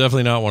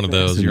definitely not one of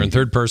those. You're in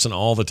third person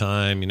all the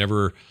time. You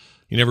never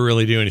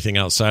really do anything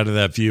outside of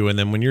that view. And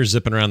then when you're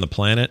zipping around the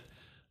planet,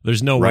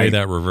 There's no way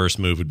that reverse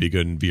move would be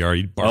good in VR.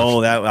 You'd barf.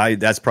 Oh,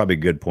 that's probably a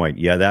good point.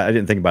 Yeah, that I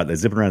didn't think about that.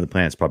 Zipping around the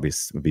planets probably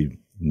would be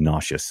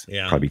nauseous.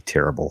 Yeah, probably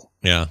terrible.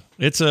 Yeah,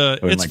 it's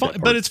fine,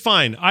 but it's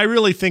fine. I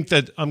really think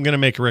that I'm going to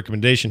make a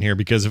recommendation here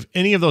because if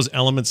any of those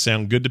elements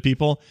sound good to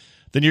people,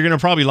 then you're going to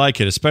probably like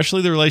it,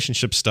 especially the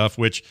relationship stuff.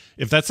 Which,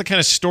 if that's the kind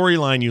of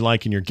storyline you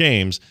like in your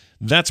games,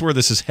 that's where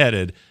this is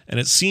headed,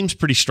 and it seems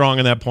pretty strong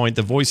at that point.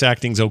 The voice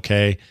acting's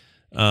okay.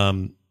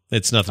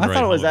 It's nothing. I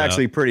thought it was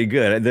actually pretty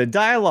good. The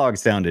dialogue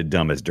sounded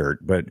dumb as dirt,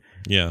 but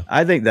yeah,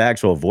 I think the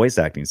actual voice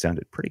acting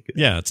sounded pretty good.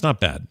 Yeah, it's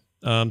not bad.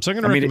 So I'm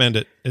going to recommend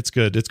it. It's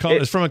good. It's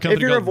from a company. If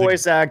you're a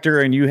voice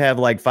actor and you have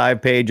like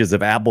 5 pages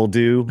of Apple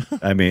Do,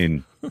 I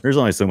mean, there's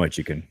only so much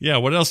you can. Yeah,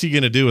 what else are you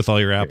going to do with all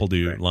your Apple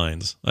Do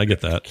lines? I get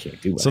that.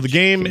 So the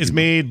game is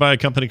made by a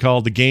company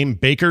called The Game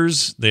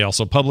Bakers. They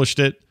also published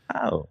it.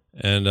 Oh,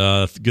 and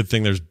good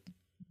thing there's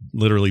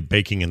literally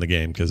baking in the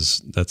game because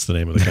that's the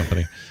name of the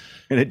company.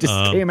 And it just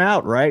came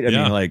out, right? I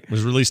mean, like, it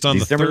was released on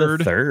December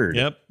the 3rd.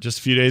 Yep, just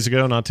a few days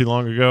ago, not too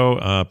long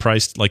ago.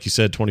 Priced, like you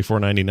said,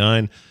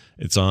 $24.99.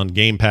 It's on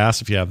Game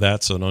Pass if you have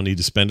that, so no need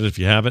to spend it if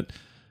you haven't.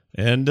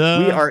 And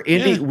we are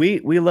indie.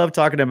 We love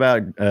talking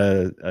about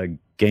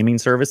gaming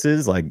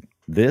services like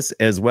this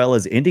as well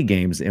as indie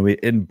games,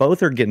 and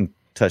both are getting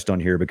touched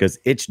on here because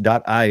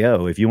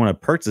itch.io. If you want to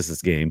purchase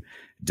this game,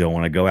 don't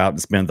want to go out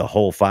and spend the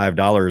whole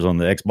 $5 on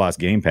the Xbox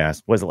Game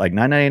Pass. Was it like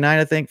 $9.99?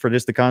 I think for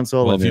just the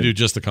console. Well, if you do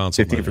just the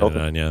console,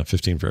 $15 yeah,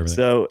 $15 for everything.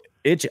 So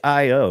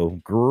itch.io,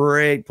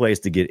 great place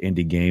to get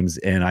indie games,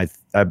 and I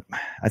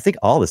think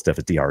all this stuff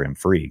is DRM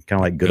free,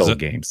 kind of like good old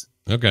games.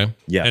 Okay,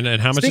 yeah.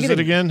 And how much is it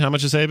again? How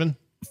much is Haven?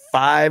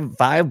 $5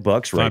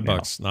 right $5,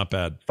 now. Not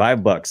bad.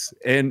 $5.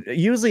 And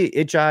usually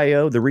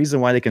itch.io, the reason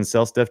why they can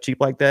sell stuff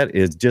cheap like that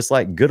is just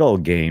like good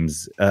old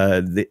games.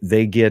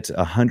 They get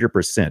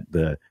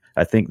 100%.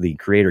 I think the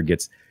creator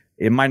gets,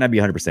 it might not be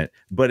 100%,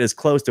 but it's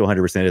close to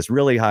 100%. It's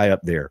really high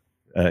up there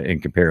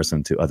in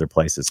comparison to other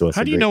places. So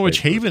how do you know which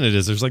Haven it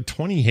is? There's like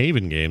 20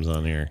 Haven games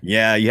on here.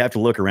 Yeah, you have to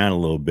look around a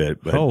little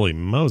bit. But holy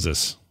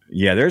Moses.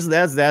 Yeah,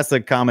 that's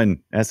a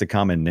common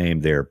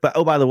name there. But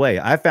oh, by the way,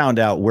 I found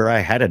out where I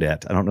had it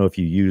at. I don't know if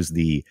you use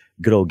the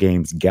Good Old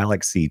Games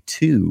Galaxy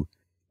 2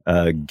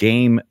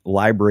 game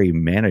library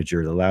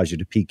manager that allows you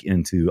to peek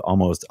into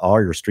almost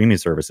all your streaming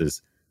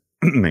services.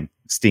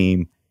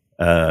 Steam.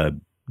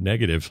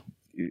 Negative.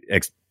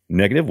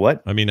 Negative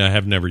what? I mean, I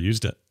have never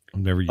used it.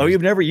 I've never used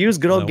you've never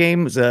used Good Old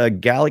Games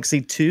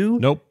Galaxy 2?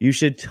 Nope. You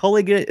should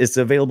totally get it. It's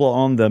available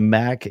on the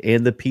Mac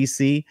and the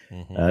PC.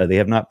 Mm-hmm. They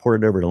have not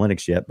ported over to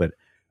Linux yet, but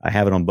I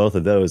have it on both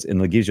of those,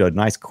 and it gives you a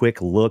nice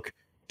quick look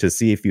to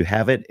see if you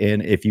have it.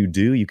 And if you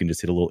do, you can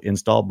just hit a little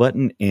install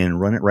button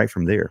and run it right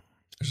from there.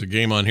 There's a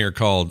game on here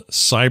called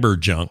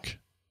Cyberjunk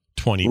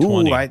 2020.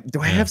 Ooh, do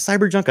I have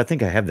Cyberjunk? I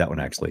think I have that one,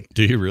 actually.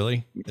 Do you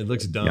really? It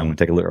looks dumb. Yeah, I'm going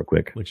to take a look real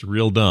quick. Looks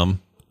real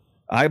dumb.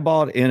 I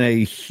bought in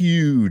a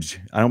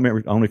huge, I don't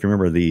know if you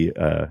remember they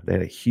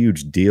had a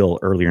huge deal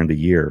earlier in the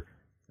year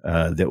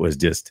that was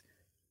just,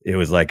 it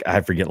was like, I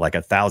forget, like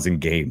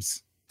 1,000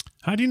 games.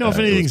 How do you know if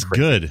anything's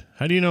good?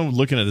 How do you know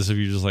looking at this if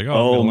you're just like,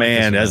 oh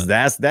man,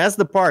 that's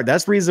the part.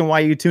 That's the reason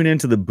why you tune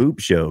into the Boop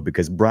Show,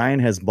 because Brian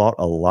has bought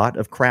a lot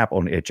of crap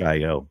on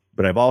itch.io,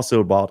 but I've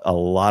also bought a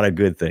lot of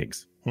good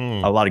things.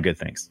 A lot of good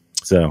things.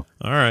 So,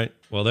 all right.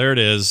 Well, there it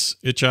is.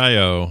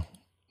 itch.io.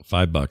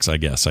 $5, I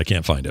guess. I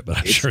can't find it, but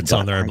I'm sure it's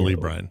on there. I believe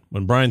Brian.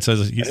 When Brian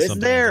says it's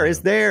there,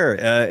 it's there.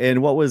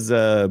 And what was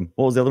the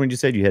other one you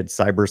said? You had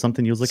cyber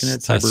something you was looking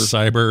at?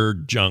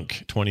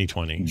 Cyberjunk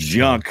 2020.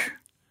 Junk.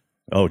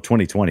 Oh,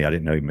 2020. I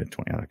didn't know you meant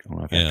 20. I don't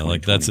know if yeah,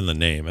 like that's in the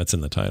name. That's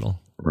in the title.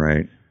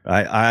 Right.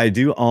 I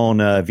do own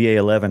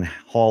VA11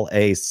 Hall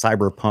A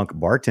Cyberpunk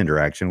Bartender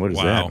Action. What is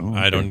that? Oh,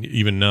 I don't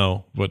even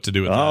know what to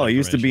do with that. Oh, it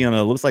used to be on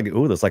looks like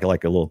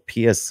a little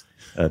PS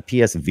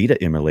Vita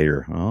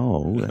emulator.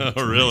 Oh,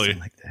 really? Nice. I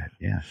like that.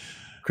 Yeah.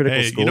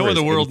 Critical Score. You know what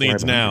the world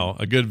needs now?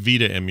 A good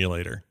Vita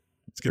emulator.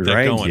 Let's get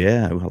that going.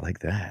 Yeah, I like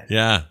that.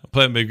 Yeah.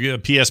 Put a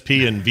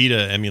PSP and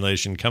Vita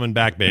emulation coming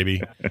back,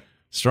 baby.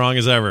 Strong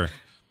as ever.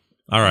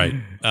 All right.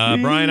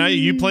 Brian,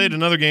 you played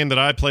another game that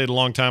I played a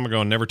long time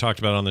ago and never talked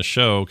about on this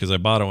show because I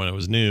bought it when it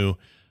was new.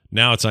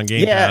 Now it's on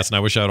Game Pass, and I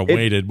wish I would have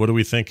waited. What do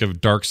we think of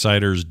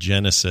Darksiders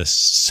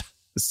Genesis?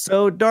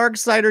 So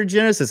Darksider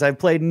Genesis, I've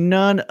played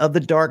none of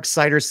the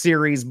Darksider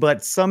series,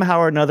 but somehow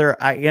or another,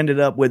 I ended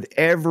up with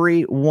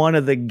every one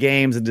of the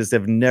games and just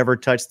have never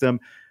touched them.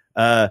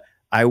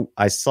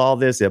 I saw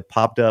this. It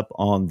popped up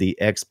on the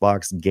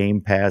Xbox Game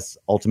Pass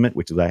Ultimate,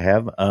 which is I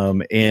have.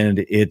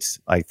 And it's,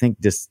 I think,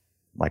 just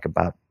like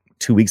about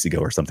 2 weeks ago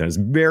or something. It's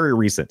very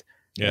recent.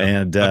 Yeah,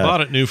 and I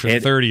bought it new for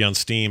 $30 on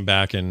Steam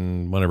back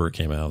in whenever it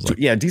came out. I was like,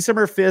 yeah,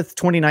 December 5th,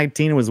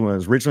 2019 was when it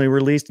was originally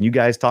released. And you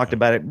guys talked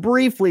about it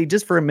briefly,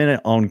 just for a minute,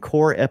 on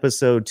Core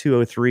Episode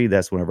 203.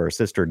 That's one of our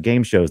sister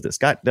game shows that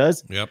Scott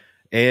does. Yep.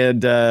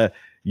 And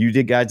you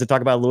did guys to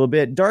talk about it a little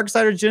bit.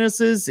 Darksider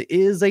Genesis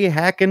is a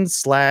hack and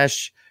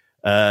slash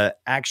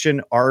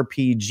action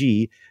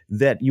RPG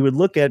that you would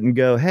look at and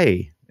go,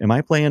 hey, am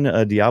I playing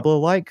a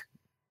Diablo-like?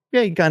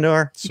 Yeah, you kind of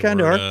are. You kind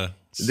of are.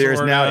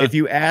 There's now, if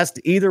you asked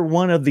either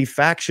one of the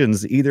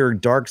factions, either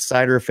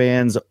Darksider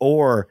fans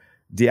or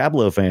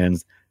Diablo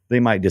fans, they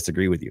might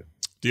disagree with you.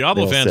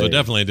 Diablo fans would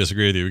definitely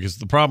disagree with you because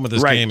the problem with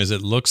this game is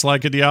it looks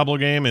like a Diablo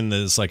game and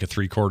it's like a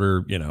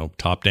 3/4,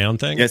 top-down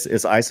thing. Yes,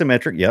 it's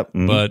isometric. Yep.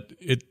 Mm-hmm. But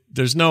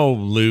there's no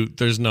loot.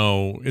 That's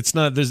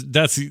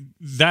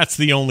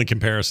the only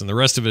comparison. The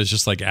rest of it is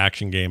just like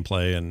action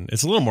gameplay, and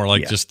it's a little more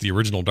like just the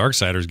original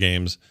Darksiders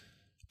games,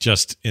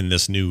 just in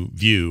this new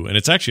view. And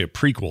it's actually a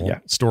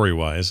prequel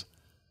story-wise.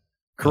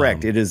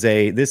 Correct.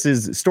 This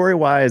is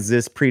story-wise,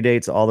 this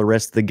predates all the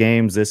rest of the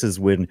games. This is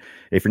when,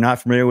 if you're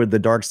not familiar with the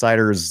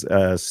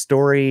Darksiders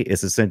story,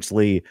 it's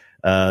essentially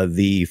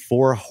the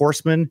 4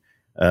 horsemen.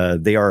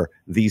 They are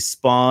the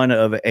spawn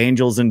of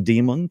angels and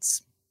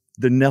demons,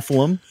 the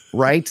Nephilim,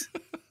 right?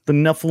 The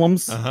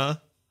Nephilims. Uh-huh.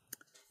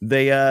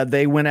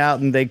 They went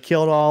out and they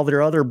killed all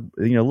their other,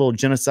 little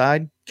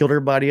genocide, killed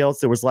everybody else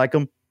that was like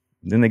them.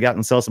 Then they got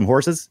themselves some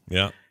horses.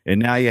 Yeah.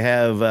 And now you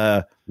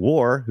have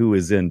War, who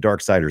is in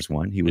Darksiders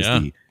 1. He was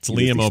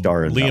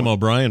Liam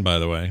O'Brien, by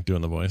the way,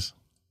 doing the voice.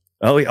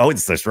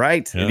 That's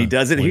right. Yeah. And he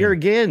does it here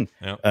again.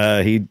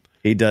 Yeah.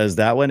 He does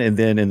that one, and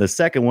then in the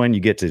second one, you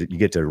get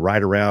to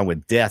ride around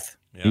with Death.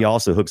 Yeah. He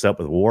also hooks up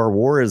with War.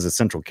 War is a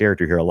central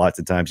character here. Lots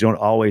of times, you don't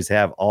always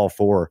have all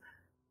 4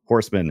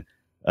 horsemen,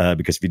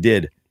 because if you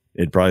did,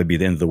 it'd probably be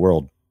the end of the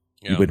world.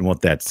 Yeah. You wouldn't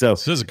want that. So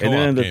this is a co-op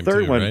and then the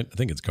third one, right? I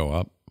think it's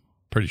co-op.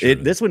 Pretty sure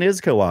this one is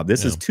co-op.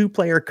 This is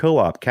 2-player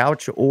co-op,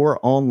 couch or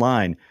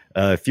online.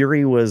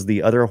 Fury was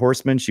the other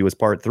horseman. She was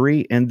part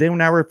 3. And then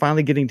now we're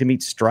finally getting to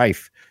meet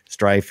Strife.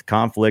 Strife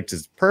conflict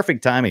is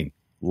perfect timing.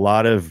 A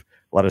lot of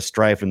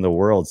strife in the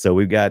world. So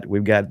we've got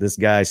this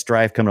guy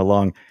Strife coming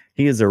along.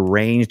 He is a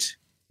ranged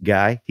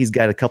guy. He's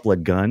got a couple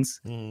of guns,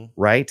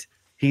 right?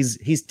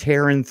 He's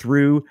tearing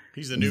through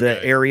the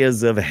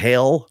areas of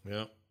hell.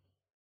 Yeah.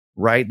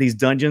 Right? These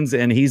dungeons,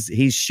 and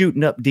he's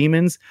shooting up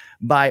demons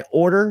by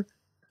order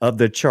of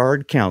the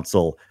Charred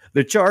Council.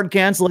 The Charred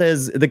Council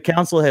has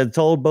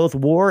told both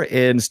War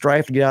and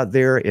Strife to get out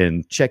there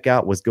and check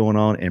out what's going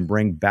on and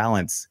bring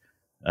balance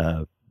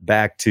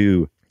back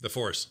to the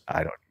Force.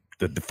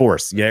 The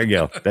Force. Yeah, there you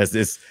go. That's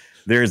this.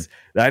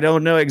 I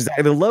don't know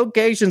exactly. The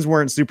locations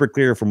weren't super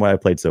clear from what I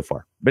played so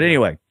far. But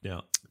anyway,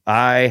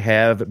 I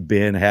have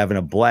been having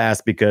a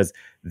blast because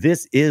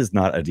this is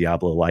not a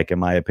Diablo-like, in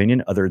my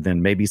opinion, other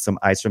than maybe some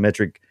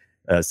isometric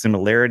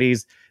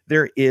similarities.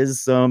 There is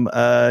some,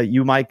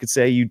 you might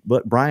say,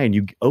 but Brian,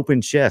 you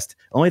open chest.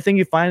 Only thing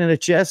you find in a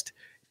chest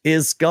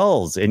is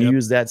skulls, and you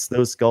use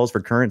those skulls for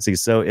currency.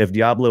 So if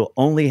Diablo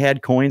only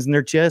had coins in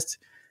their chest,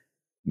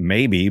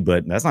 maybe,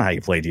 but that's not how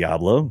you play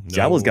Diablo. No.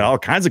 Diablo's got all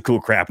kinds of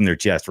cool crap in their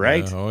chest,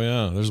 right?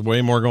 There's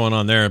way more going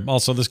on there.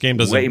 Also, this game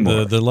doesn't,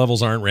 the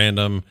levels aren't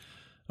random.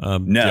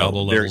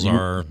 Diablo levels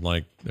are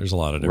like, there's a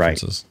lot of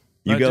differences. Right.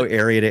 You go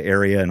area to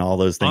area and all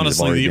those things.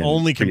 Honestly, the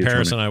only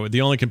comparison I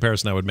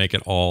would make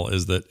at all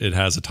is that it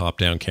has a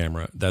top-down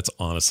camera. That's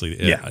honestly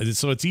it. Yeah.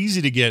 So it's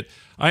easy to get.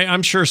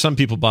 I'm sure some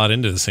people bought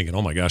into this thinking,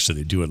 "Oh my gosh, did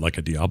they do it like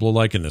a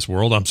Diablo-like in this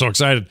world?" I'm so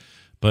excited.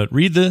 But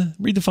read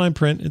the fine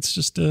print. It's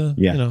just and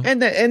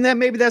that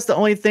maybe that's the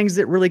only things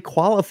that really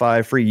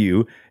qualify for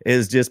you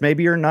is just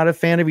maybe you're not a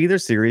fan of either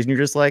series and you're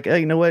just like,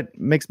 hey, you know what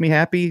makes me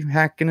happy?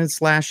 Hacking and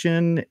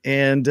slashing,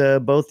 and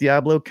both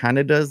Diablo kind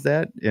of does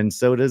that, and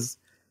so does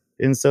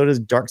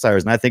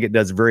Darksiders. And I think it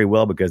does very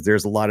well because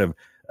there's a lot of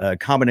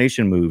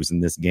combination moves in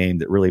this game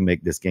that really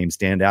make this game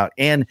stand out.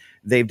 And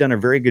they've done a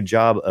very good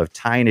job of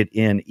tying it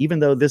in, even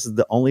though this is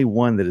the only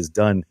one that is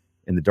done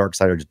in the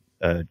Darksiders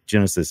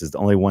Genesis is the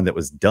only one that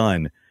was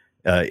done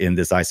in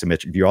this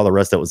isometric view. All the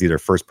rest that was either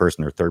first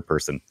person or third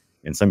person.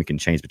 And some you can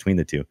change between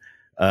the two.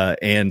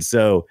 And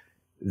so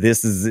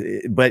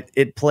but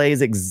it plays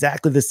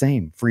exactly the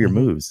same for your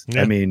moves.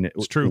 Yeah, I mean,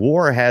 it's true.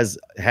 War has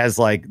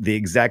like the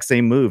exact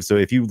same move. So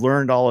if you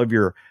learned all of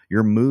your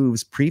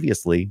moves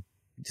previously,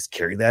 just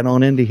carry that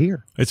on into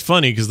here. It's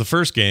funny because the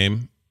first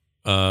game,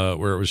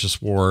 where it was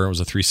just War, it was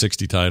a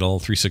 360 title,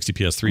 360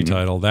 PS3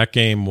 title. That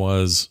game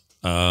was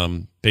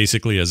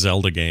basically a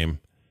Zelda game.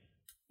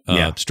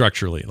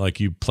 Structurally,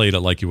 like you played it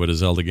like you would a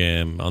Zelda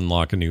game,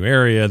 unlock a new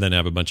area, then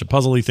have a bunch of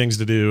puzzly things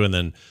to do, and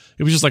then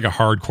it was just like a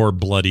hardcore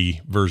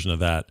bloody version of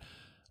that.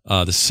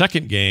 The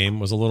second game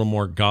was a little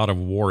more God of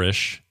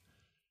War-ish.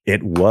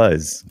 It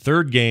was.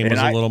 Third game was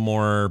a little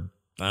more,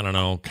 I don't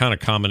know, kind of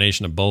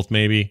combination of both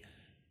maybe.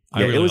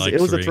 It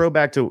was a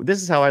throwback to,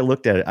 this is how I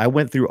looked at it. I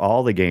went through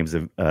all the games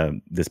of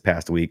this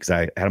past week because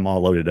I had them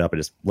all loaded up. I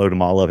just loaded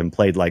them all up and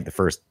played like the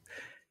first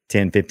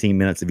 10, 15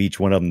 minutes of each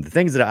one of them. The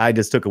things that I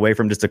just took away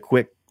from just a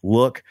quick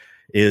look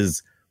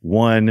is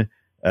one,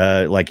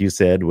 like you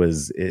said,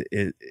 is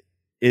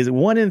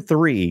 1 and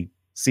 3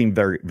 seem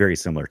very, very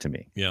similar to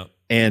me. Yeah.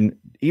 And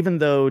even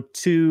though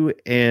 2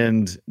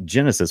 and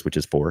Genesis, which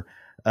is 4,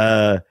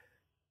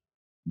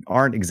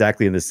 aren't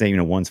exactly in the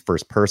same, one's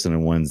first person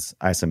and one's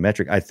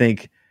isometric, I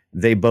think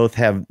they both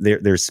have,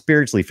 they're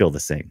spiritually feel the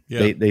same.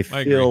 Yeah, they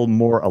feel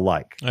more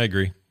alike. I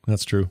agree.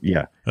 That's true.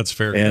 Yeah. That's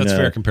fair. That's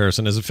fair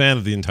comparison. As a fan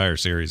of the entire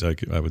series, I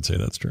would say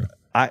that's true.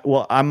 My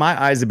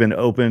eyes have been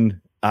opened.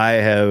 I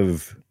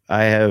have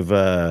I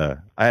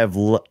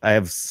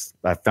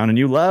found a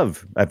new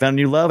love.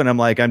 And I'm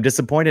like, I'm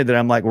disappointed that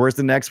I'm like, where's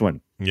the next one?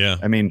 Yeah.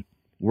 I mean,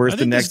 where's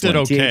the next one?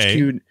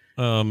 Okay.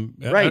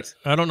 THQ, right.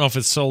 I don't know if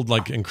it's sold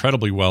like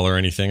incredibly well or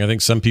anything. I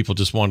think some people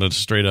just wanted a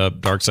straight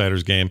up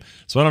Darksiders game.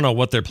 So I don't know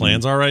what their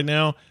plans are right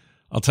now.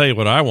 I'll tell you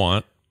what I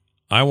want.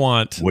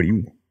 What do you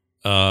want?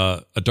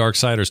 A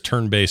Darksiders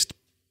turn-based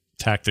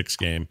tactics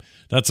game.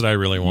 That's what I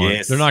really want.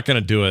 Yes. They're not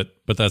going to do it,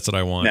 but that's what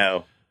I want.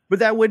 No. But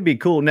that would be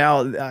cool.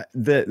 Now,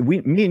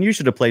 me and you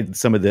should have played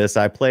some of this.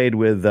 I played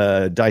with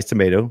Dice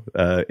Tomato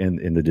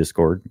in the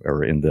Discord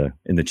or in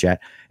the chat,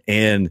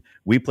 and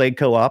we played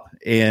co-op,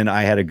 and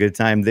I had a good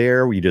time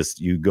there.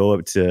 You go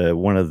up to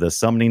one of the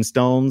summoning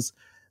stones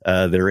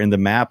that are in the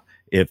map.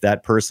 If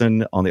that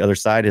person on the other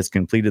side has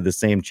completed the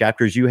same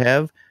chapters you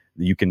have,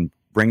 you can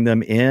bring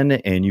them in,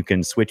 and you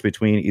can switch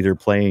between either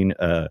playing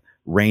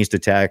ranged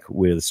attack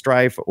with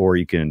Strife, or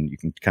you can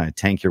kind of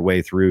tank your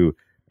way through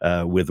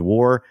with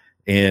War.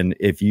 And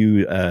if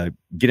you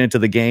get into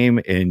the game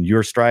and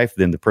you're Strife,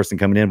 then the person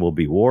coming in will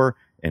be War,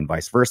 and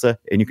vice versa.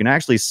 And you can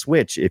actually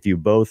switch if you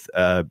both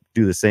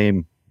do the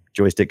same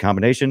joystick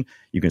combination.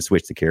 You can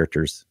switch the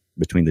characters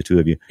between the two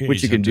of you,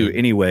 which you can do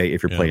anyway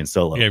if you're playing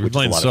solo. Yeah, if you're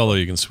playing solo,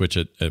 you can switch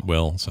it at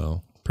will.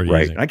 So pretty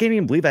easy. I can't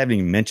even believe I haven't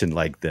even mentioned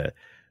like the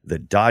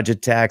dodge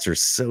attacks are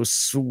so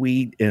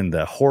sweet, and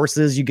the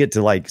horses you get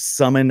to like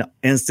summon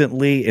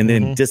instantly and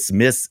then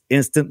dismiss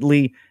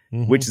instantly.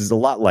 Which is a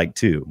lot like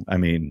 2. I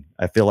mean,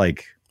 I feel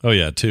like 2.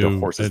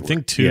 I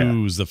think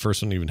 2 was the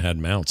first one even had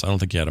mounts. I don't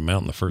think you had a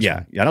mount in the first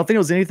one. I don't think it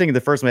was anything in the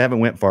first one. I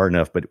haven't went far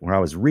enough, but when I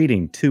was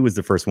reading, 2 was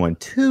the first one.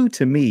 2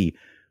 to me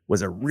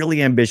was a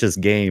really ambitious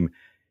game,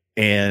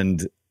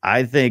 and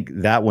I think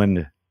that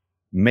one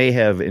may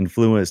have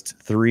influenced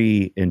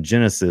 3 in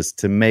Genesis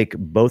to make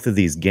both of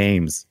these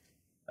games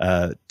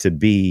to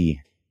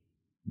be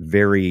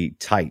very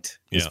tight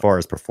as far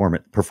as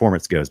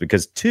performance goes,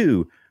 because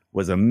 2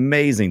 was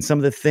amazing. Some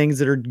of the things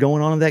that are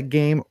going on in that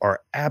game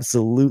are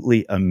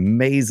absolutely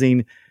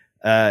amazing.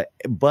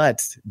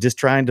 But just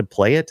trying to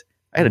play it,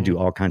 I had to do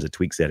all kinds of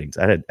tweak settings.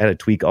 I had to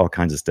tweak all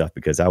kinds of stuff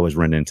because I was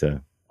running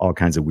into all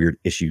kinds of weird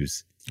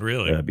issues.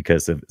 Really?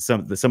 Because of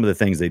some of the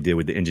things they did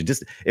with the engine.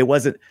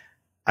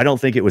 I don't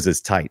think it was as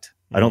tight.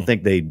 I don't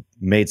think they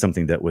made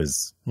something that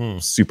was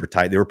super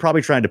tight. They were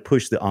probably trying to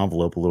push the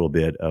envelope a little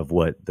bit of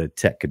what the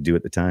tech could do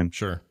at the time.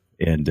 Sure.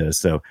 And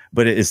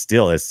but it is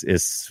still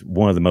it's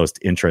one of the most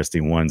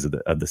interesting ones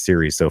of the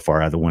series so far,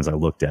 out of the ones I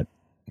looked at.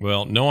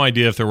 Well, no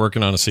idea if they're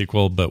working on a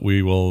sequel, but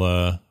we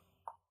will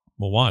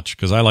we'll watch,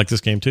 because I like this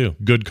game too.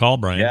 Good call,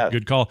 Brian. Yeah.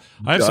 Good call.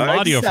 I have some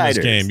audio from this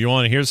game. You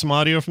want to hear some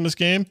audio from this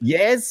game?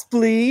 Yes,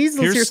 please.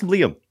 Let's hear some,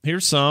 Liam.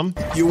 Here's some.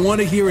 You want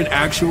to hear an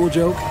actual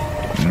joke?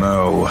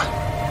 No.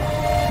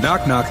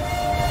 Knock, knock.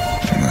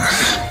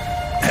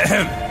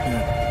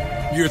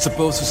 You're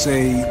supposed to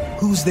say,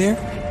 who's there?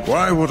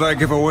 Why would I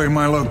give away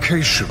my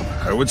location?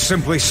 I would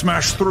simply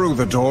smash through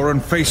the door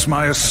and face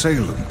my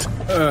assailant.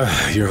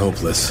 You're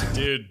hopeless.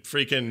 Dude,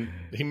 freaking,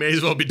 he may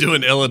as well be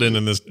doing Illidan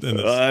in this.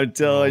 I'm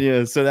telling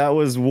you. So that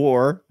was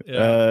War,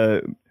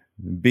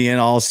 being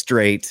all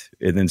straight,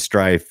 and then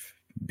Strife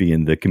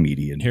being the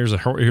comedian. Here's a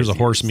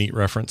horse meat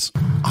reference.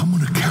 I'm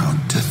going to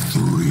count to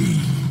 3.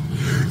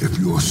 If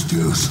you're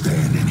still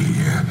standing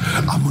here,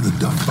 I'm going to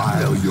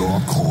defile your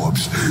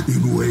corpse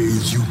in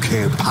ways you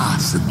can't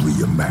possibly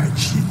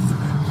imagine.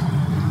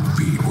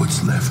 Feed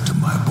what's left to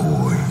my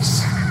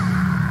boys.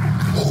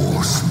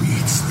 Horse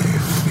meat's their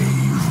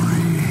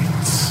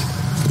favorites.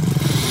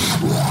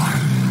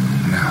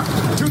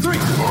 1, 2, 3.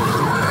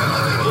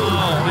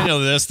 Oh, I know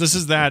this. This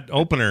is that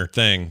opener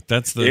thing.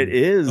 That's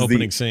the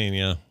opening scene,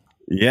 yeah.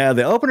 Yeah,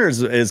 the opener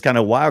is kind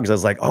of wild, because I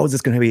was like, oh, is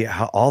this going to be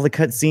how all the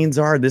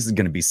cutscenes are? This is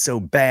going to be so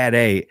bad,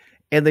 eh?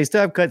 And they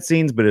still have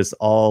cutscenes, but it's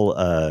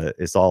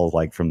all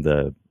like from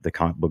the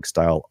comic book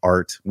style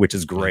art, which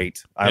is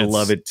great. I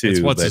love it too. It's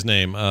what's his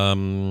name?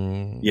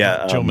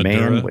 Joe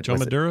Madura. Joe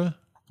Madura?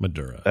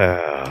 Madura.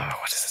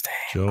 What is his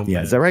name?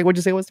 Is that right? What'd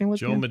you say? What's his name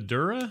was? Joe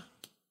Madura?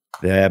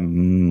 That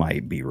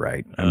might be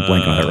right. I'm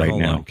blanking on it right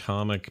now.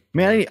 Comic.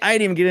 Man, I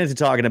didn't even get into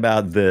talking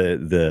about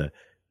the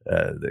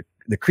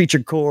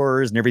creature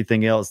cores and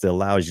everything else that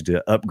allows you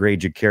to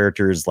upgrade your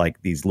characters,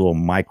 like these little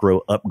micro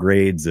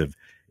upgrades of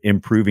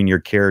improving your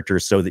character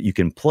so that you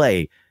can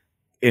play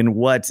in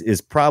what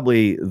is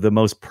probably the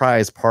most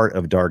prized part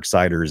of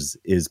Darksiders,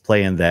 is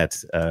playing that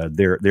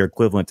their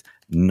equivalent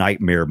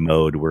nightmare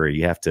mode, where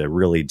you have to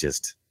really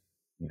just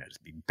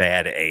be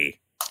bad A.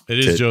 It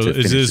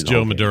is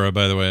Joe Madura,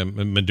 by the way.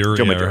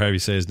 Madura, or however you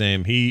say his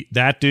name.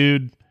 That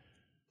dude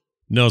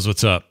knows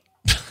what's up.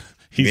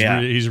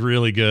 He's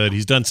really good.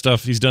 He's done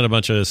a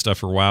bunch of stuff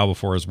for WoW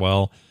before as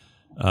well.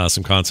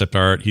 Some concept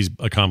art. He's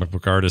a comic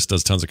book artist,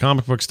 does tons of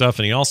comic book stuff,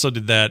 and he also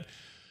did that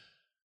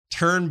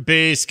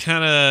turn-based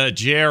kind of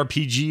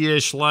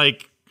JRPG-ish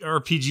like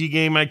RPG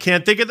game I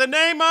can't think of the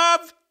name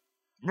of.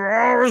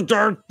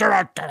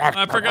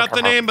 I forgot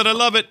the name, but I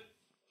love it.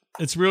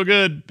 It's real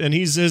good, and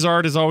his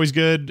art is always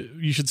good.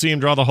 You should see him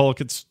draw the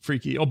Hulk. It's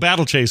freaky. Oh,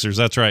 Battle Chasers.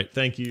 That's right.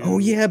 Thank you. Oh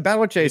yeah,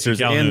 Battle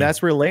Chasers, and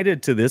that's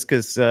related to this,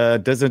 because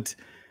doesn't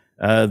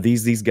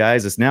these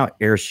guys. It's now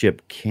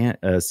Airship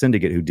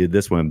Syndicate who did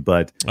this one,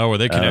 but were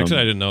they connected?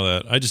 I didn't know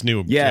that. I just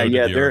knew. Yeah.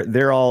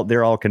 They're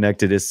all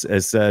connected. It's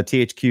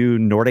THQ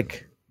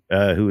Nordic,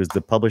 who is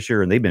the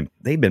publisher, and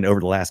they've been over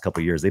the last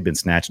couple of years. They've been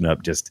snatching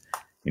up just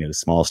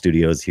small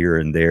studios here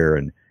and there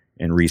and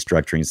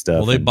restructuring stuff.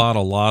 Well, they bought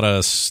a lot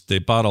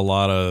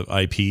of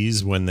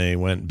IPs when they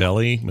went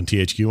belly, when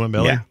THQ went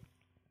belly. Yeah.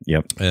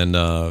 Yep. And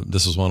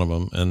this is one of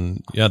them.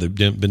 And yeah, they've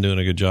been doing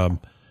a good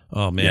job.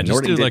 Oh man, yeah,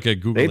 just do like a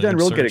Google. They've done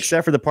real search. good,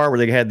 except for the part where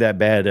they had that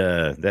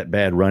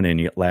bad run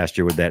in last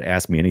year with that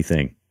Ask Me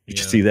Anything. Did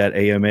you see that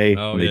AMA they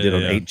did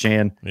on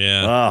 8chan?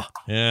 Yeah. Oh.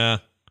 Yeah.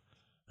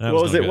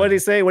 What was it? What did he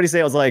say? What did he say?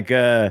 It was like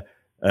they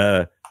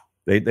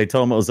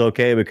told him it was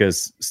okay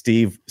because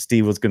Steve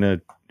was going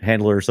to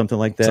handle it or something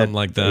like that. Something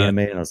like that.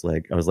 AMA, and I was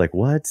like,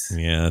 what?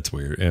 Yeah, that's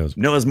weird. It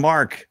was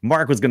Mark.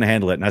 Mark was going to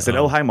handle it, and I said,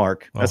 hi,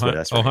 Mark. That's what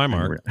that's. Hi,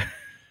 Mark.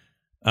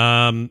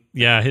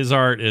 Yeah, his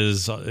art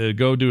is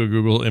go do a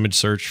Google image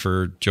search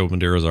for Joe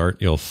Banderas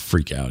art. You'll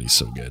freak out. He's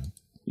so good.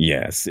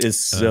 Yes, it's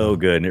so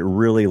good, and it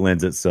really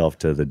lends itself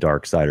to the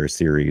Darksider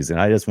series. And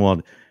I just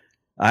I'm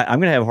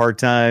going to have a hard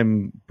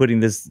time putting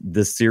this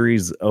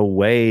series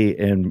away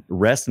and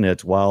resting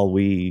it while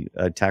we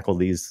tackle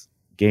these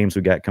games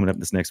we got coming up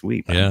this next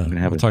week. Yeah,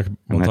 we'll talk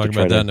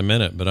about that in a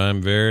minute. But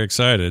I'm very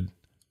excited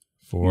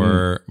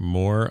for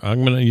more.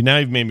 Now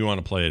you've made me want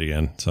to play it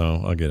again,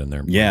 so I'll get in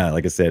there. Yeah,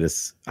 like I said,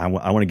 I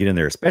want to get in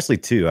there, especially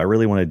 2. I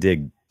really want to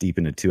dig deep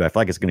into 2. I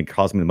feel like it's going to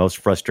cause me the most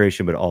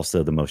frustration, but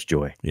also the most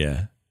joy.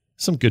 Yeah,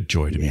 some good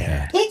joy to be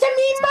had. It's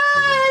me,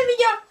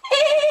 Mario.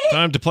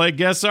 Time to play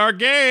Guess Our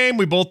Game.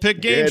 We both pick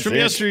games from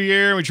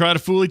yesteryear. We try to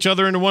fool each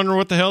other into wondering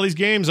what the hell these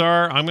games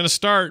are. I'm going to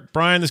start.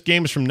 Brian, this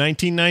game is from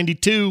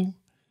 1992.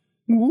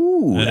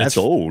 Ooh, that's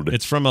old.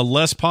 It's from a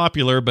less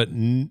popular but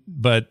very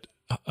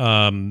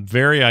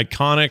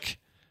iconic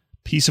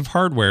piece of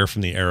hardware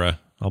from the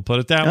era. I'll put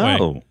it that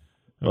way.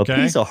 Okay? A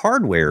piece of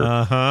hardware.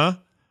 Uh-huh.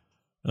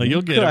 Well,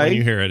 you'll get it when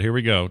you hear it. Here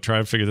we go. Try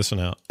to figure this one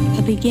out.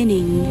 The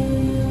beginning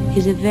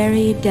is a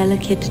very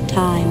delicate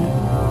time.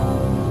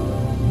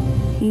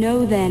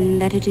 Know then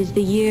that it is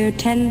the year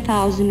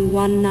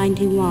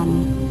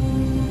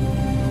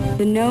 10,191.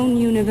 The known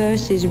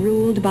universe is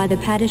ruled by the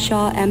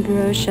Padishah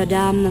Emperor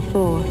Shaddam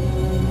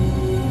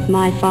IV,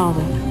 my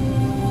father.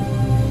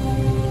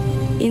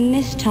 In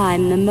this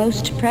time, the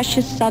most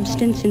precious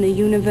substance in the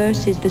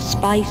universe is the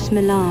spice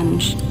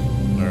melange.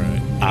 All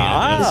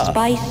right. The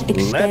spice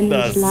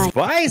extends life.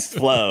 Spice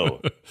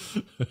flow.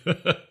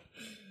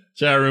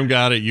 Chat room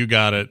got it. You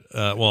got it.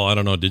 Well, I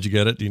don't know. Did you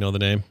get it? Do you know the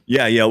name?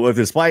 Yeah. Well, if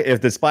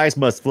the spice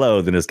must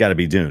flow, then it's got to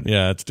be Dune.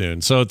 Yeah, it's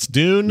Dune. So it's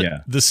Dune.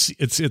 Yeah.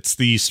 It's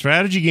the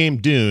strategy game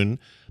Dune,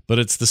 but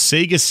it's the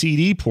Sega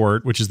CD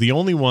port, which is the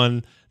only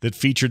one that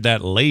featured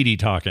that lady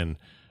talking.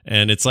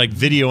 And it's like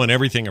video and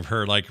everything of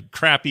her, like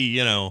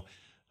crappy,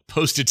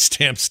 postage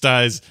stamp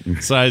size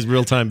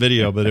real time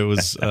video, but it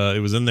was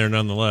in there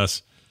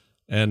nonetheless.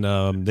 And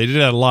they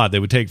did that a lot. They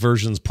would take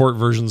port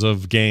versions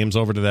of games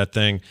over to that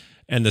thing,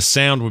 and the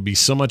sound would be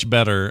so much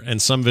better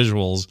and some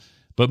visuals,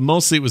 but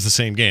mostly it was the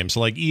same game. So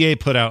like EA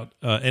put out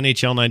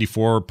NHL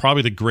 94,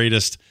 probably the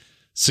greatest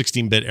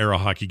 16-bit era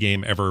hockey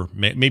game ever,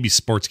 maybe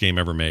sports game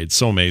ever made.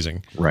 So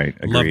amazing. Right.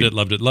 Agreed.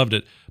 Loved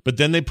it. But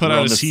then they put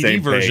out a CD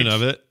version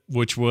of it,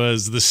 which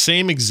was the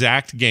same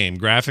exact game,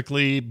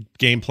 graphically,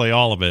 gameplay,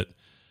 all of it,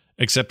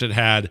 except it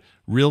had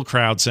real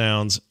crowd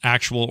sounds,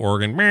 actual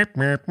organ, all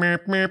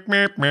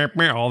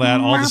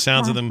the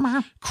sounds of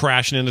them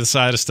crashing into the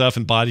side of stuff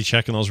and body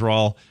checking. Those were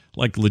all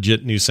like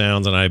legit new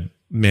sounds. And I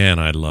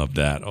loved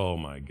that. Oh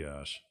my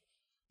gosh.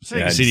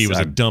 Sega CD was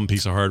a dumb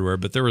piece of hardware,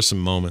 but there were some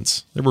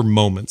moments. There were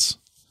moments.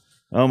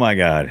 Oh my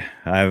God.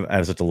 I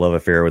have such a love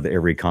affair with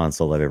every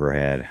console I've ever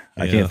had.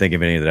 I can't think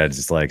of any that I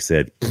just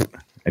said,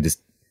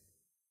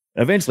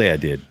 eventually I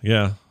did.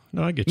 Yeah.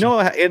 No, I get you.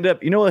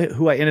 You know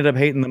who I ended up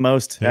hating the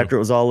most after it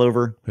was all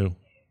over? Who?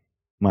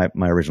 My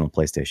original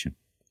PlayStation.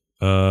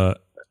 I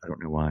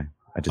don't know why.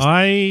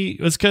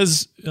 It's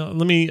because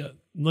let me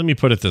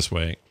put it this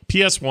way.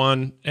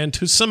 PS1 and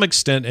to some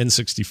extent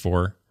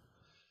N64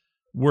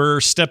 were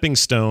stepping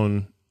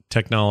stone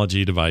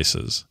technology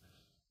devices.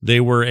 They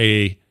were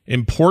a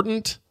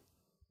important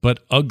but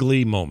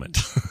ugly moment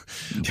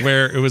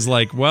where it was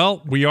like,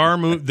 well, we are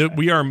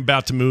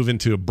about to move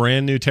into a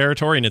brand new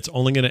territory, and it's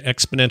only going to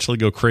exponentially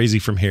go crazy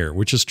from here,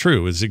 which is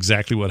true. Is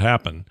exactly what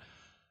happened.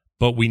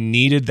 But we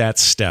needed that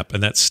step,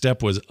 and that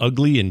step was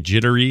ugly and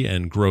jittery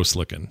and gross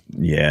looking.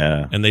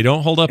 Yeah, and they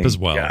don't hold up as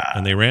well,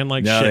 and they ran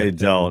like shit. No, they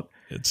don't.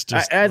 It's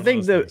just. I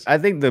think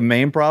the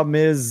main problem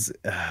is,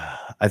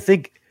 I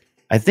think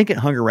it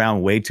hung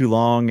around way too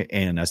long,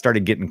 and I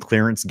started getting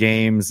clearance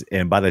games,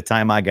 and by the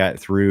time I got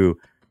through,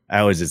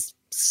 I was just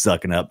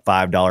sucking up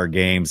 $5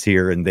 games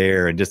here and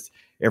there, and just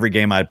every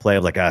game I'd play, I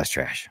was like, it's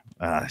trash.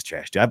 It's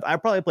trash. I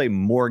probably played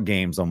more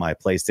games on my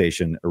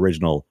PlayStation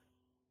original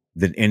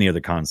than any other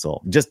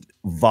console. Just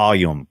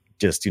volume.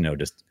 Just let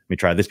me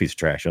try this piece of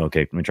trash.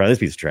 Okay, let me try this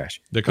piece of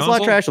trash. There's a lot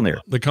of trash on there.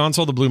 The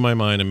console that blew my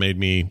mind and made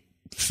me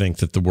think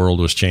that the world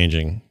was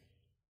changing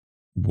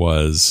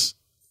was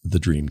the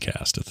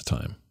Dreamcast at the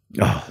time.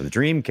 Oh, the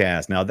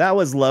Dreamcast. Now that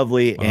was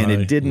lovely, and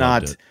it did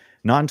not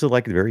until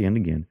like the very end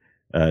again.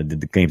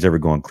 Did the games ever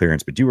go on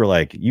clearance? But you were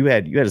like, you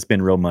had to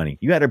spend real money.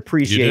 You had to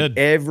appreciate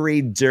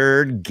every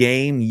dirt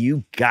game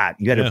you got.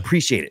 You had to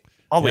appreciate it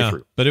all the way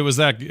through. But it was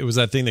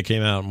that thing that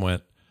came out and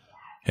went,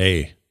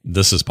 hey,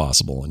 this is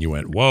possible. And you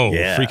went, whoa,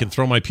 freaking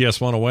throw my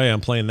PS1 away. I'm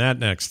playing that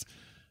next.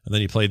 And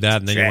then you played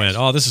that, and then you went,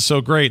 oh, this is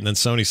so great. And then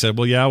Sony said,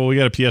 we got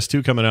a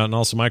PS2 coming out, and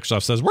also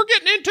Microsoft says, we're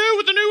getting into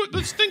with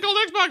this thing called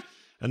Xbox.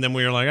 And then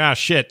we were like,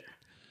 shit.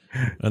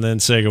 And then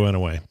Sega went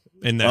away.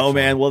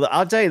 Man, well,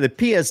 I'll tell you, the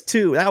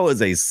PS2, that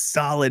was a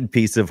solid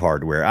piece of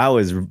hardware. I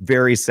was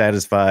very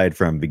satisfied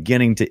from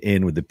beginning to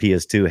end with the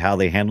PS2, how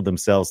they handled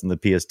themselves in the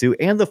PS2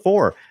 and the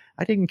 4.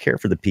 I didn't care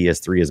for the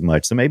PS3 as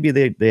much, so maybe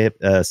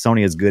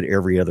Sony is good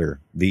every other.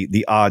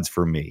 The odds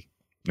for me,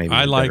 maybe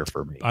better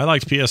for me. I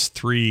liked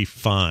PS3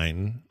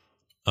 fine.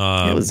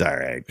 It was all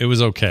right. It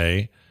was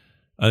okay.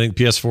 I think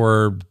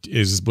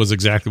PS4 was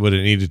exactly what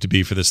it needed to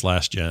be for this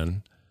last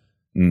gen.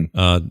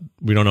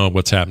 We don't know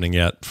what's happening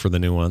yet for the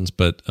new ones,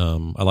 but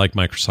I like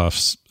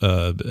Microsoft's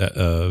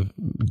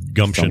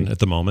gumption at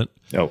the moment.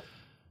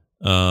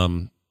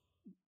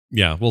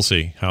 Yeah, we'll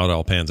see how it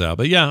all pans out.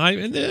 But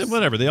yeah,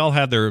 whatever. They all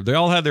had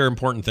their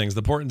important things.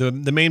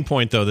 The main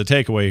point, though, the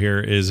takeaway here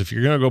is if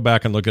you're going to go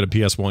back and look at a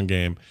PS1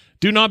 game,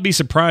 do not be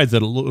surprised that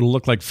it'll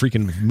look like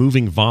freaking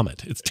moving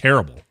vomit. It's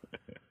terrible.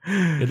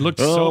 It looked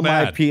so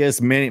bad. My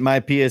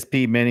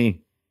PSP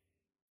Mini,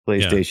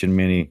 PlayStation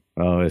Mini.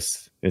 Oh,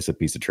 it's a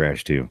piece of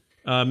trash too.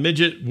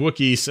 Midget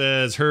Wookie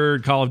says,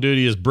 heard Call of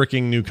Duty is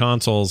bricking new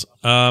consoles.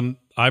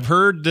 I've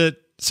heard that.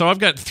 So I've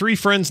got 3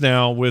 friends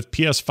now with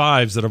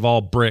PS5s that have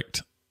all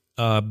bricked,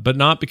 but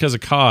not because of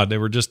COD. They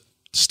were just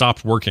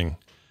stopped working.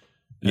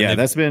 And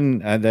that's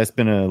been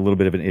a little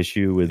bit of an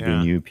issue with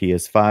the new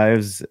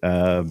PS5s.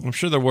 I'm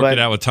sure they're working it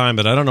out with time,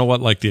 but I don't know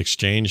what like the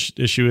exchange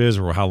issue is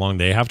or how long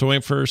they have to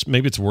wait first.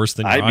 Maybe it's worse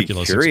than your Oculus experience.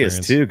 I'd be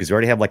curious too, because you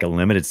already have like a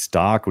limited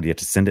stock. Would you have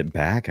to send it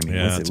back? I mean,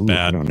 it's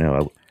bad. I don't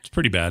know. It's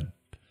pretty bad.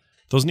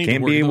 Those need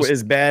Can't be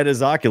as bad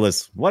as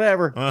Oculus.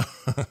 Whatever. All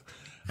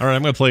right,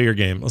 I'm going to play your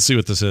game. Let's see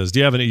what this is. Do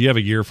you have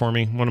a year for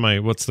me?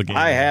 What's the game?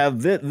 I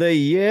have the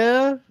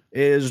year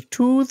is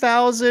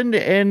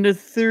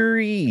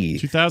 2003.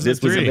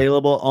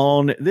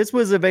 2003. This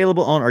was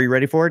available on. Are you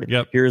ready for it?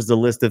 Yep. Here's the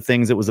list of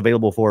things it was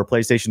available for: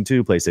 PlayStation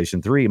 2,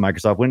 PlayStation 3,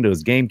 Microsoft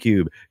Windows,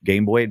 GameCube,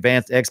 Game Boy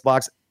Advance,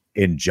 Xbox,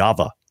 and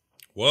Java.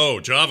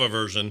 Whoa, Java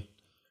version.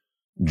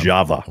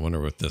 Java. I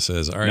wonder what this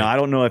is. All right. Now, I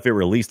don't know if it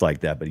released like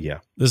that, but yeah.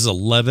 This is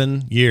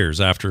 11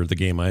 years after the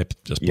game I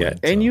just played. Yeah,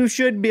 and you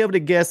should be able to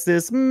guess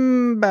this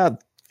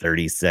about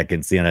 30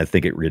 seconds in. I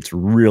think it's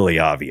really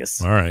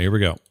obvious. All right, here we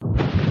go.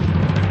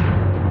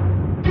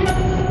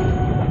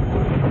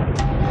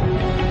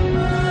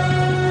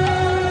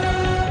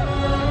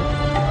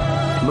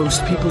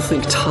 Most people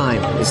think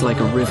time is like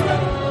a river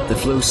that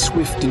flows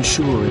swift and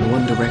sure in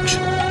one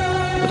direction.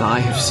 But I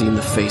have seen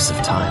the face of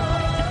time,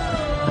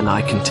 and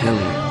I can tell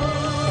you,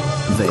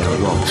 they are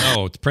wrong.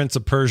 Oh, it's Prince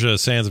of Persia,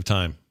 Sands of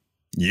Time.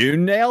 You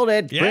nailed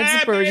it. Yeah, Prince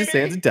of Persia,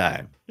 Sands of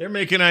Time. They're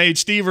making an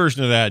HD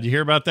version of that. You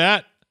hear about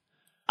that?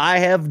 I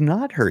have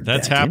not heard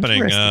That's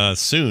happening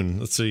soon.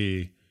 Let's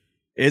see.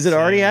 Is it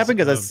already happened?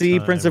 Because I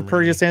see Prince of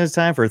Persia Sands of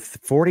Time for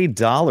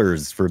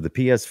 $40 for the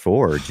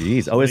PS4.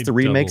 Jeez. Oh, it's the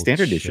remake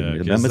standard edition.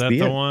 That must be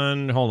the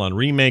one? Hold on.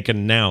 Remake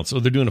announced. Oh,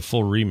 they're doing a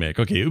full remake.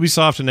 Okay.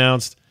 Ubisoft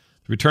announced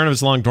the return of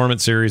its long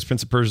dormant series,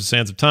 Prince of Persia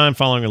Sands of Time,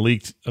 following a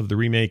leak of the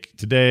remake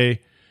today.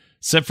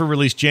 Set for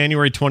release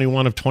January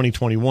 21 of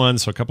 2021,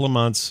 so a couple of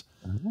months.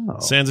 Oh.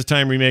 Sands of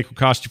Time remake will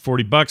cost you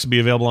 $40. It'll be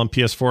available on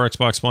PS4,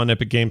 Xbox One,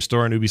 Epic Games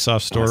Store, and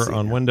Ubisoft Store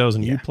on Windows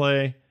and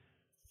Uplay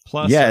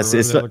Plus. Yes,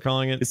 they're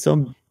calling it.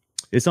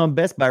 It's on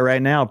Best Buy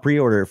right now.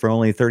 Pre-order it for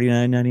only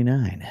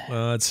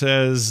 $39.99. It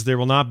says there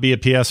will not be a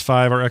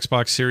PS5 or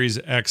Xbox Series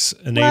X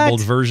enabled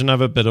version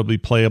of it, but it'll be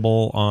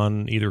playable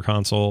on either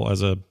console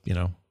as a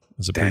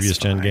previous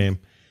gen game.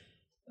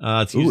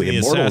 It's using the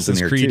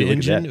Assassin's Creed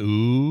engine.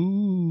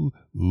 Ooh.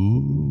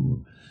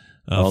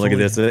 Look at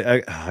this. I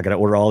got to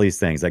order all these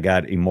things. I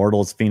got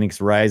Immortals Phoenix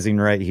Rising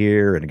right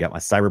here, and I got my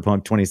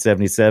Cyberpunk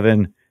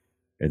 2077.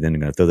 And then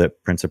I'm going to throw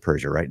that Prince of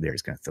Persia right there.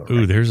 He's going to throw it.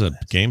 Ooh, there's a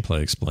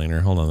gameplay explainer.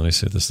 Hold on. Let me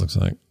see what this looks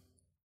like.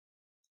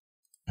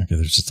 Okay,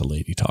 there's just a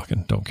lady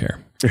talking. Don't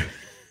care.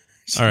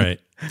 All right.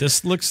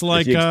 This looks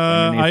like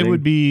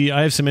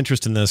I have some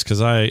interest in this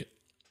because I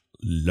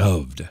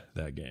loved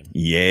that game.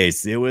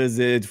 Yes, it was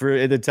for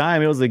at the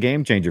time. It was a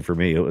game changer for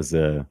me. It was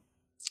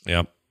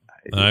yep.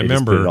 I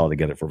remember put it all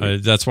together for me.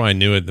 That's why I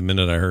knew it the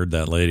minute I heard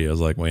that lady. I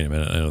was like, wait a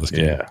minute, I know this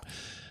game. Yeah.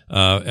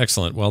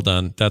 Excellent. Well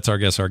done. That's our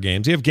Guess Our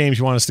Games. You have games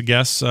you want us to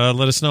guess,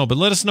 let us know. But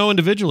let us know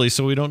individually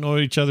so we don't know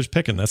what each other's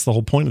picking. That's the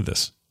whole point of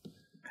this.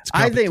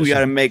 I think we got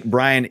to make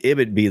Brian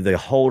Ibbott be the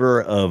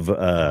holder of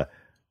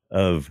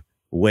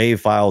WAV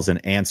files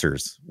and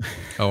answers.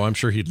 Oh, I'm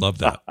sure he'd love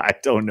that. I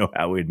don't know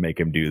how we'd make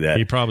him do that.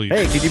 He probably.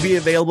 Hey, could you be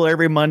available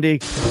every Monday?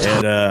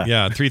 At,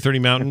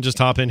 3:30 Mountain. Just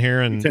hop in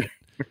here and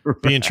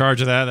be in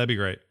charge of that. That'd be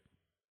great.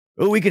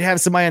 Oh, we could have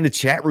somebody in the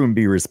chat room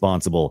be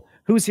responsible.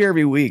 Who's here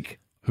every week?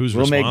 Who's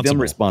we'll responsible? make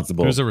them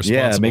responsible. Who's a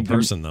responsible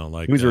person, though?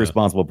 Like who's a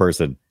responsible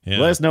person? Yeah.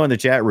 Let us know in the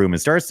chat room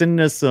and start sending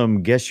us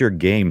some guess your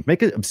game.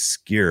 Make it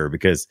obscure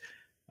because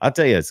I'll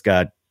tell you,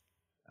 Scott,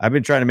 I've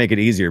been trying to make it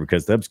easier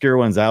because the obscure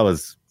ones I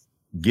was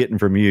getting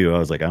from you, I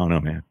was like, I don't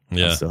know, man.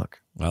 Yeah, I suck.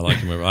 I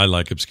like them. I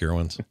like obscure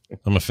ones.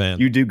 I'm a fan.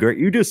 You do great.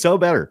 You do so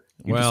better.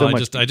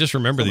 I just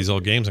remember these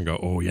old games and go,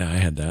 oh yeah, I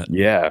had that.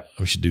 Yeah,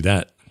 we should do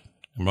that.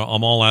 I'm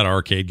all out of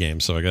arcade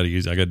games, so I got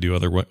to do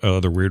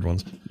other weird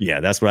ones.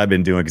 Yeah, that's what I've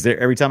been doing because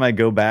every time I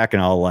go back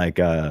and I'll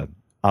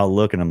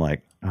look and I'm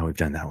like, oh, we've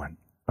done that one.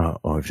 Oh,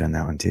 we've done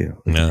that one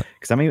too. Yeah.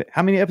 Because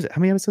how many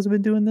episodes have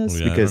been doing this?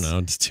 Yeah, because I don't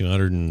know. It's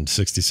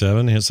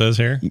 267. It says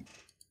here.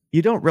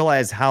 You don't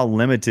realize how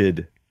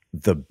limited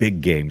the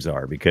big games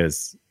are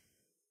because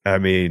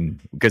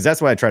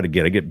that's what I try to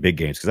get. I get big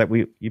games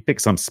because you pick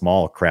some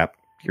small crap.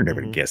 You're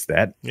never going to guess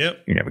that.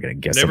 Yep. You're never going to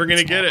guess. Never going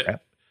to get it.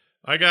 Crap.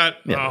 I got,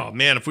 oh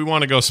man, if we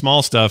want to go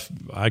small stuff,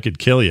 I could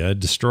kill you.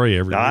 I'd destroy you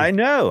every week. I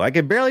know. I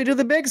could barely do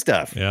the big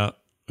stuff. Yeah.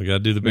 We got to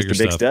do the bigger Mr.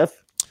 Big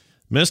Stuff.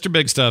 Mr.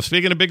 Big Stuff.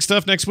 Speaking of big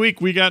stuff, next week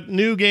we got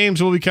new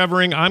games we'll be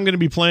covering. I'm going to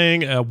be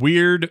playing a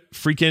weird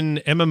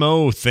freaking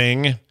MMO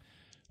thing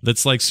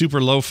that's like super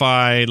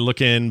lo-fi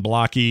looking,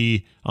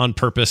 blocky, on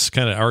purpose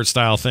kind of art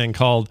style thing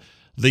called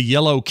The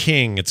Yellow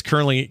King. It's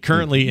currently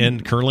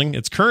in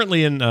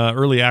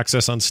early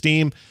access on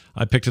Steam.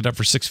 I picked it up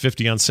for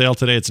 $6.50 on sale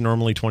today. It's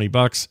normally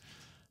 $20,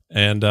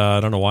 and I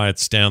don't know why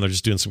it's down. They're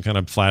just doing some kind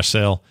of flash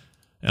sale,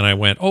 and I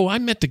went, "Oh, I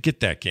meant to get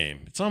that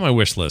game. It's on my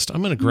wish list.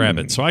 I'm going to grab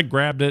it." So I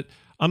grabbed it.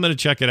 I'm going to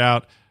check it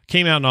out.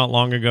 Came out not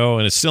long ago,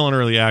 and it's still in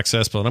early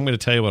access. But I'm going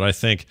to tell you what I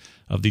think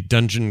of the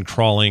dungeon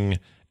crawling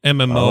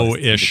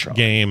MMO-ish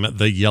game,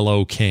 The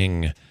Yellow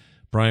King.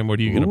 Brian, what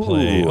are you going to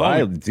play?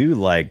 I do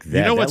like that.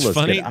 You know what's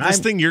funny? Good. This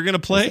thing you're going to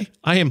play,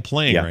 I am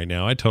playing right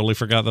now. I totally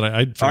forgot that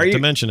I forgot to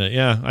mention it.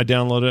 Yeah, I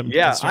downloaded it.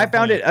 Yeah, I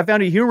found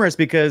it humorous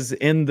because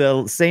in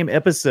the same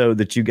episode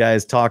that you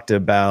guys talked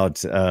about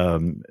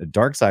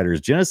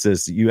Darksiders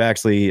Genesis, you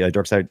actually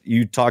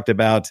you talked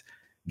about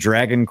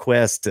Dragon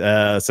Quest,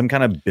 some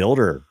kind of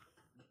builder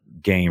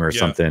game or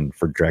something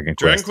for Dragon Quest.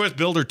 Dragon Quest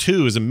Builder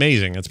 2 is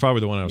amazing. That's probably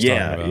the one I was talking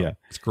about. Yeah,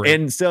 it's great.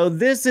 And so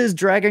this is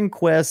Dragon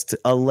Quest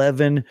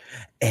 11S.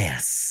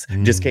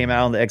 Just came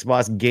out on the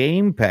Xbox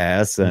Game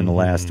Pass in the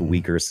last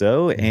week or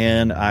so,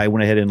 and I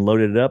went ahead and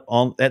loaded it up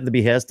at the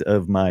behest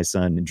of my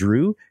son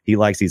Drew. He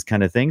likes these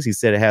kind of things. He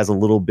said it has a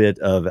little bit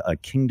of a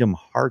Kingdom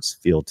Hearts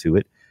feel to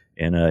it,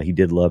 and he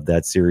did love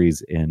that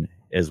series and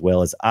as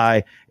well as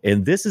I.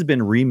 And this has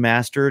been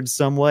remastered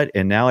somewhat,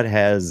 and now it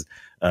has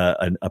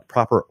a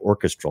proper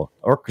orchestral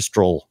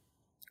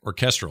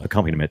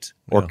accompaniment.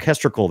 Yeah.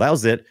 Orchestral. That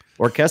was it.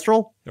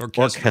 Orchestral.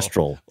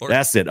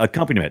 That's it.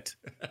 Accompaniment.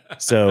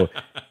 So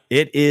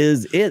it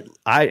is it.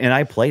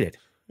 I played it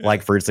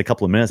like for just a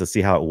couple of minutes to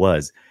see how it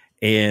was,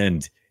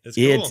 and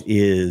it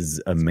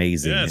is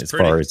amazing as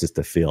far as just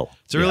the feel.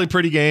 It's a really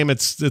pretty game.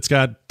 It's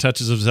got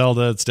touches of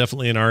Zelda. It's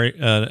definitely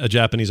a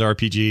Japanese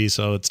RPG,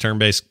 so it's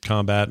turn-based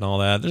combat and all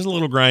that. There's a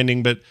little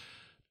grinding, but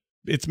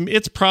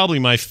it's probably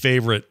my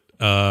favorite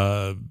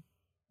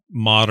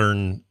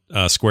modern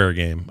Square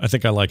game. I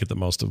think I like it the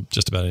most of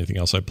just about anything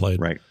else I've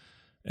played. Right.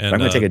 And I'm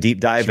going to take a deep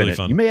dive in it.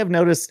 Fun. You may have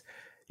noticed,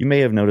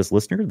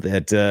 listener,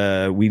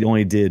 that we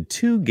only did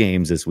 2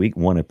 games this week,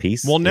 one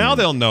apiece. Well, now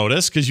they'll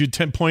notice because you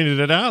pointed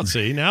it out.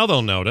 See, now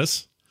they'll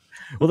notice.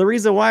 Well, the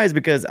reason why is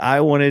because I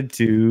wanted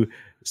to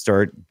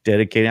start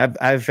dedicating.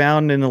 I've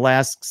found in the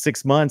last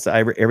 6 months,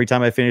 every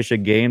time I finish a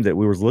game that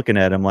we were looking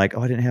at, I'm like,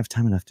 oh, I didn't have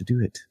time enough to do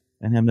it.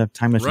 I didn't have enough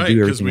time enough to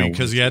do everything.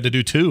 Because you had to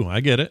do 2.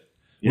 I get it.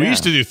 Yeah. We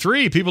used to do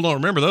 3. People don't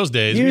remember those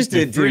days. We used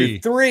to do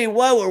 3.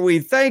 What were we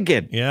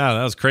thinking? Yeah,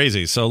 that was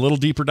crazy. So little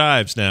deeper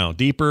dives now.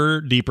 Deeper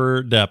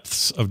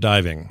depths of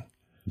diving.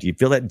 Do you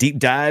feel that deep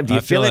dive? Do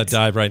you feel that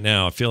dive right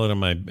now? I feel it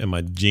in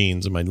my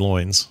jeans and my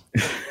loins.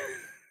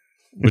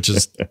 Which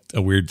is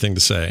a weird thing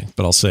to say,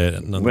 but I'll say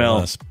it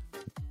nonetheless. Well,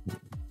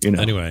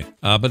 Anyway,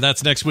 but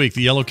that's next week.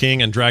 The Yellow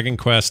King and Dragon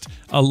Quest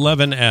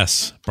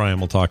 11S, Brian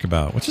will talk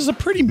about, which is a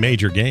pretty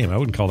major game. I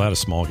wouldn't call that a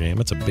small game.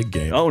 It's a big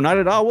game. Oh, not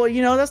at all.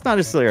 Well, that's not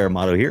necessarily our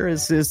motto here.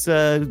 Is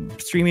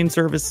streaming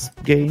service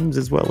games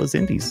as well as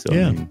indies. So,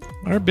 yeah.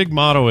 Our big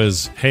motto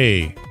is,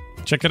 hey,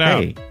 check it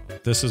out.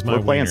 This is my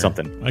We're playing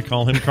something. I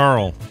call him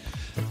Carl.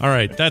 All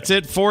right, that's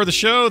it for the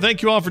show.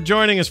 Thank you all for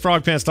joining us.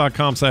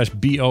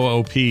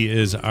 frogpants.com/BOOP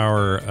is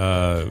our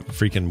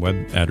freaking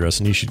web address,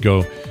 and you should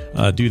go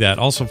do that.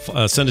 Also,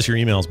 send us your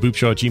emails,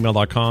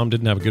 boopshow@gmail.com.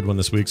 Didn't have a good one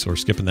this week, so we're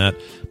skipping that.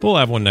 But we'll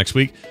have one next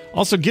week.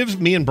 Also, give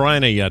me and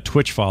Brian a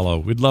Twitch follow.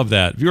 We'd love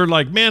that. If you're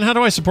like, man, how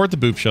do I support the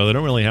Boop Show? They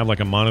don't really have like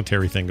a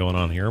monetary thing going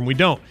on here, and we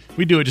don't.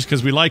 We do it just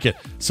because we like it.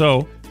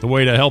 So the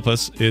way to help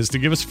us is to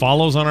give us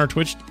follows on our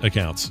Twitch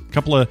accounts. A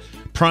couple of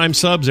Prime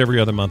subs every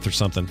other month or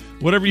something.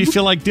 Whatever you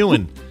feel like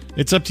doing.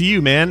 It's up to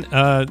you, man.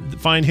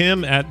 Find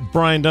him at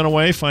Brian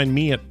Dunaway. Find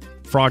me at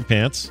Frog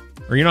Pants.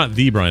 Or you're not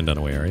the Brian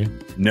Dunaway, are you?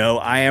 No,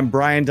 I am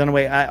Brian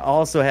Dunaway. I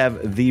also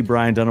have the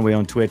Brian Dunaway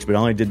on Twitch, but I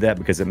only did that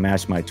because it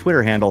matched my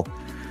Twitter handle.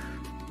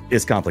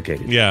 is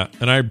complicated. Yeah,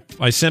 and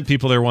I sent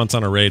people there once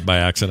on a raid by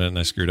accident, and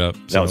I screwed up.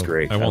 So that was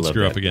great. I won't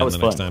screw up again the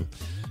next time.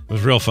 It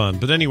was real fun.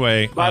 But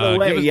anyway, by the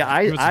way,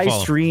 I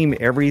stream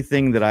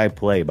everything that I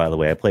play. By the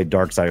way, I played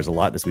Darksiders a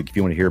lot this week. If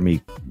you want to hear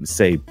me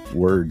say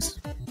words,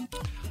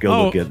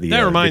 go look at the.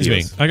 That reminds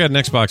videos. me. I got an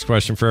Xbox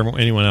question for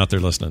anyone out there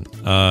listening.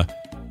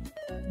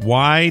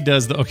 Why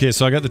does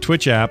so I got the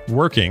Twitch app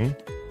working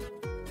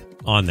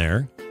on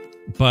there,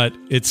 but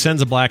it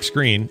sends a black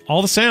screen.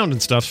 All the sound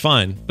and stuff's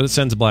fine, but it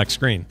sends a black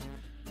screen.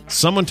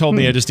 Someone told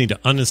me I just need to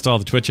uninstall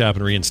the Twitch app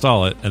and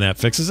reinstall it, and that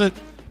fixes it.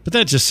 But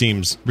that just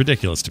seems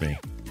ridiculous to me.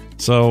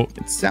 So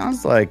it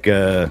sounds like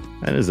that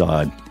is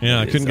odd.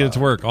 Yeah, I couldn't get it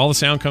to work. All the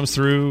sound comes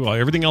through.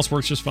 Everything else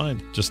works just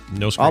fine. Just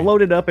no screen. I'll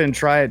load it up and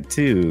try it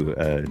too.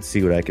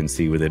 See what I can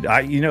see with it.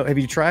 Have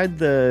you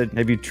tried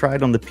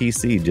on the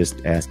PC?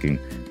 Just asking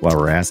while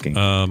we're asking.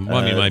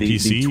 My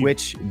PC, the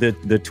Twitch,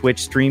 the Twitch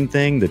stream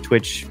thing, the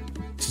Twitch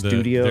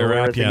Studio. Their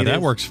app,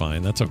 that works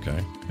fine. That's okay.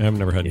 I've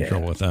never had any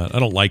trouble with that. I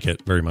don't like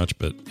it very much,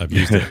 but I've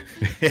used it.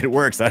 It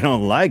works. I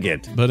don't like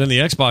it. But in the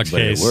Xbox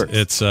case,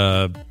 it's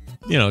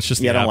it's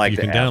just the app you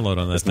can download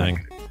on that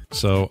thing.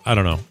 So I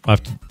don't know. I'll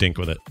have to dink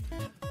with it.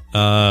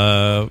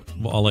 I'll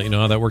let you know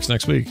how that works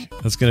next week.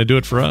 That's going to do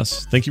it for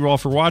us. Thank you all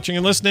for watching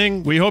and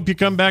listening. We hope you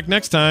come back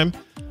next time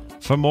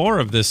for more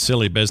of this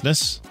silly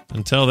business.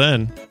 Until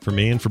then, for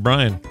me and for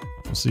Brian,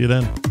 we'll see you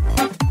then.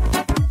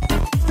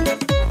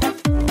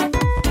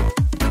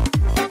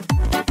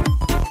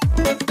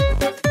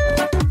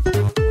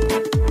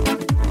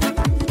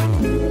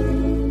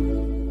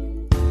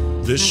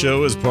 This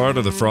show is part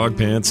of the Frog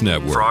Pants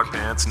Network. Frog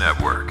Pants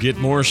Network. Get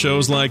more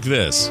shows like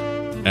this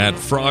at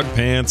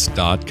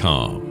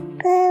frogpants.com.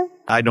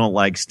 I don't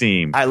like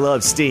Steam. I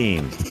love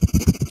Steam.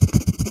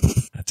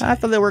 I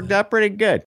thought that worked out pretty good.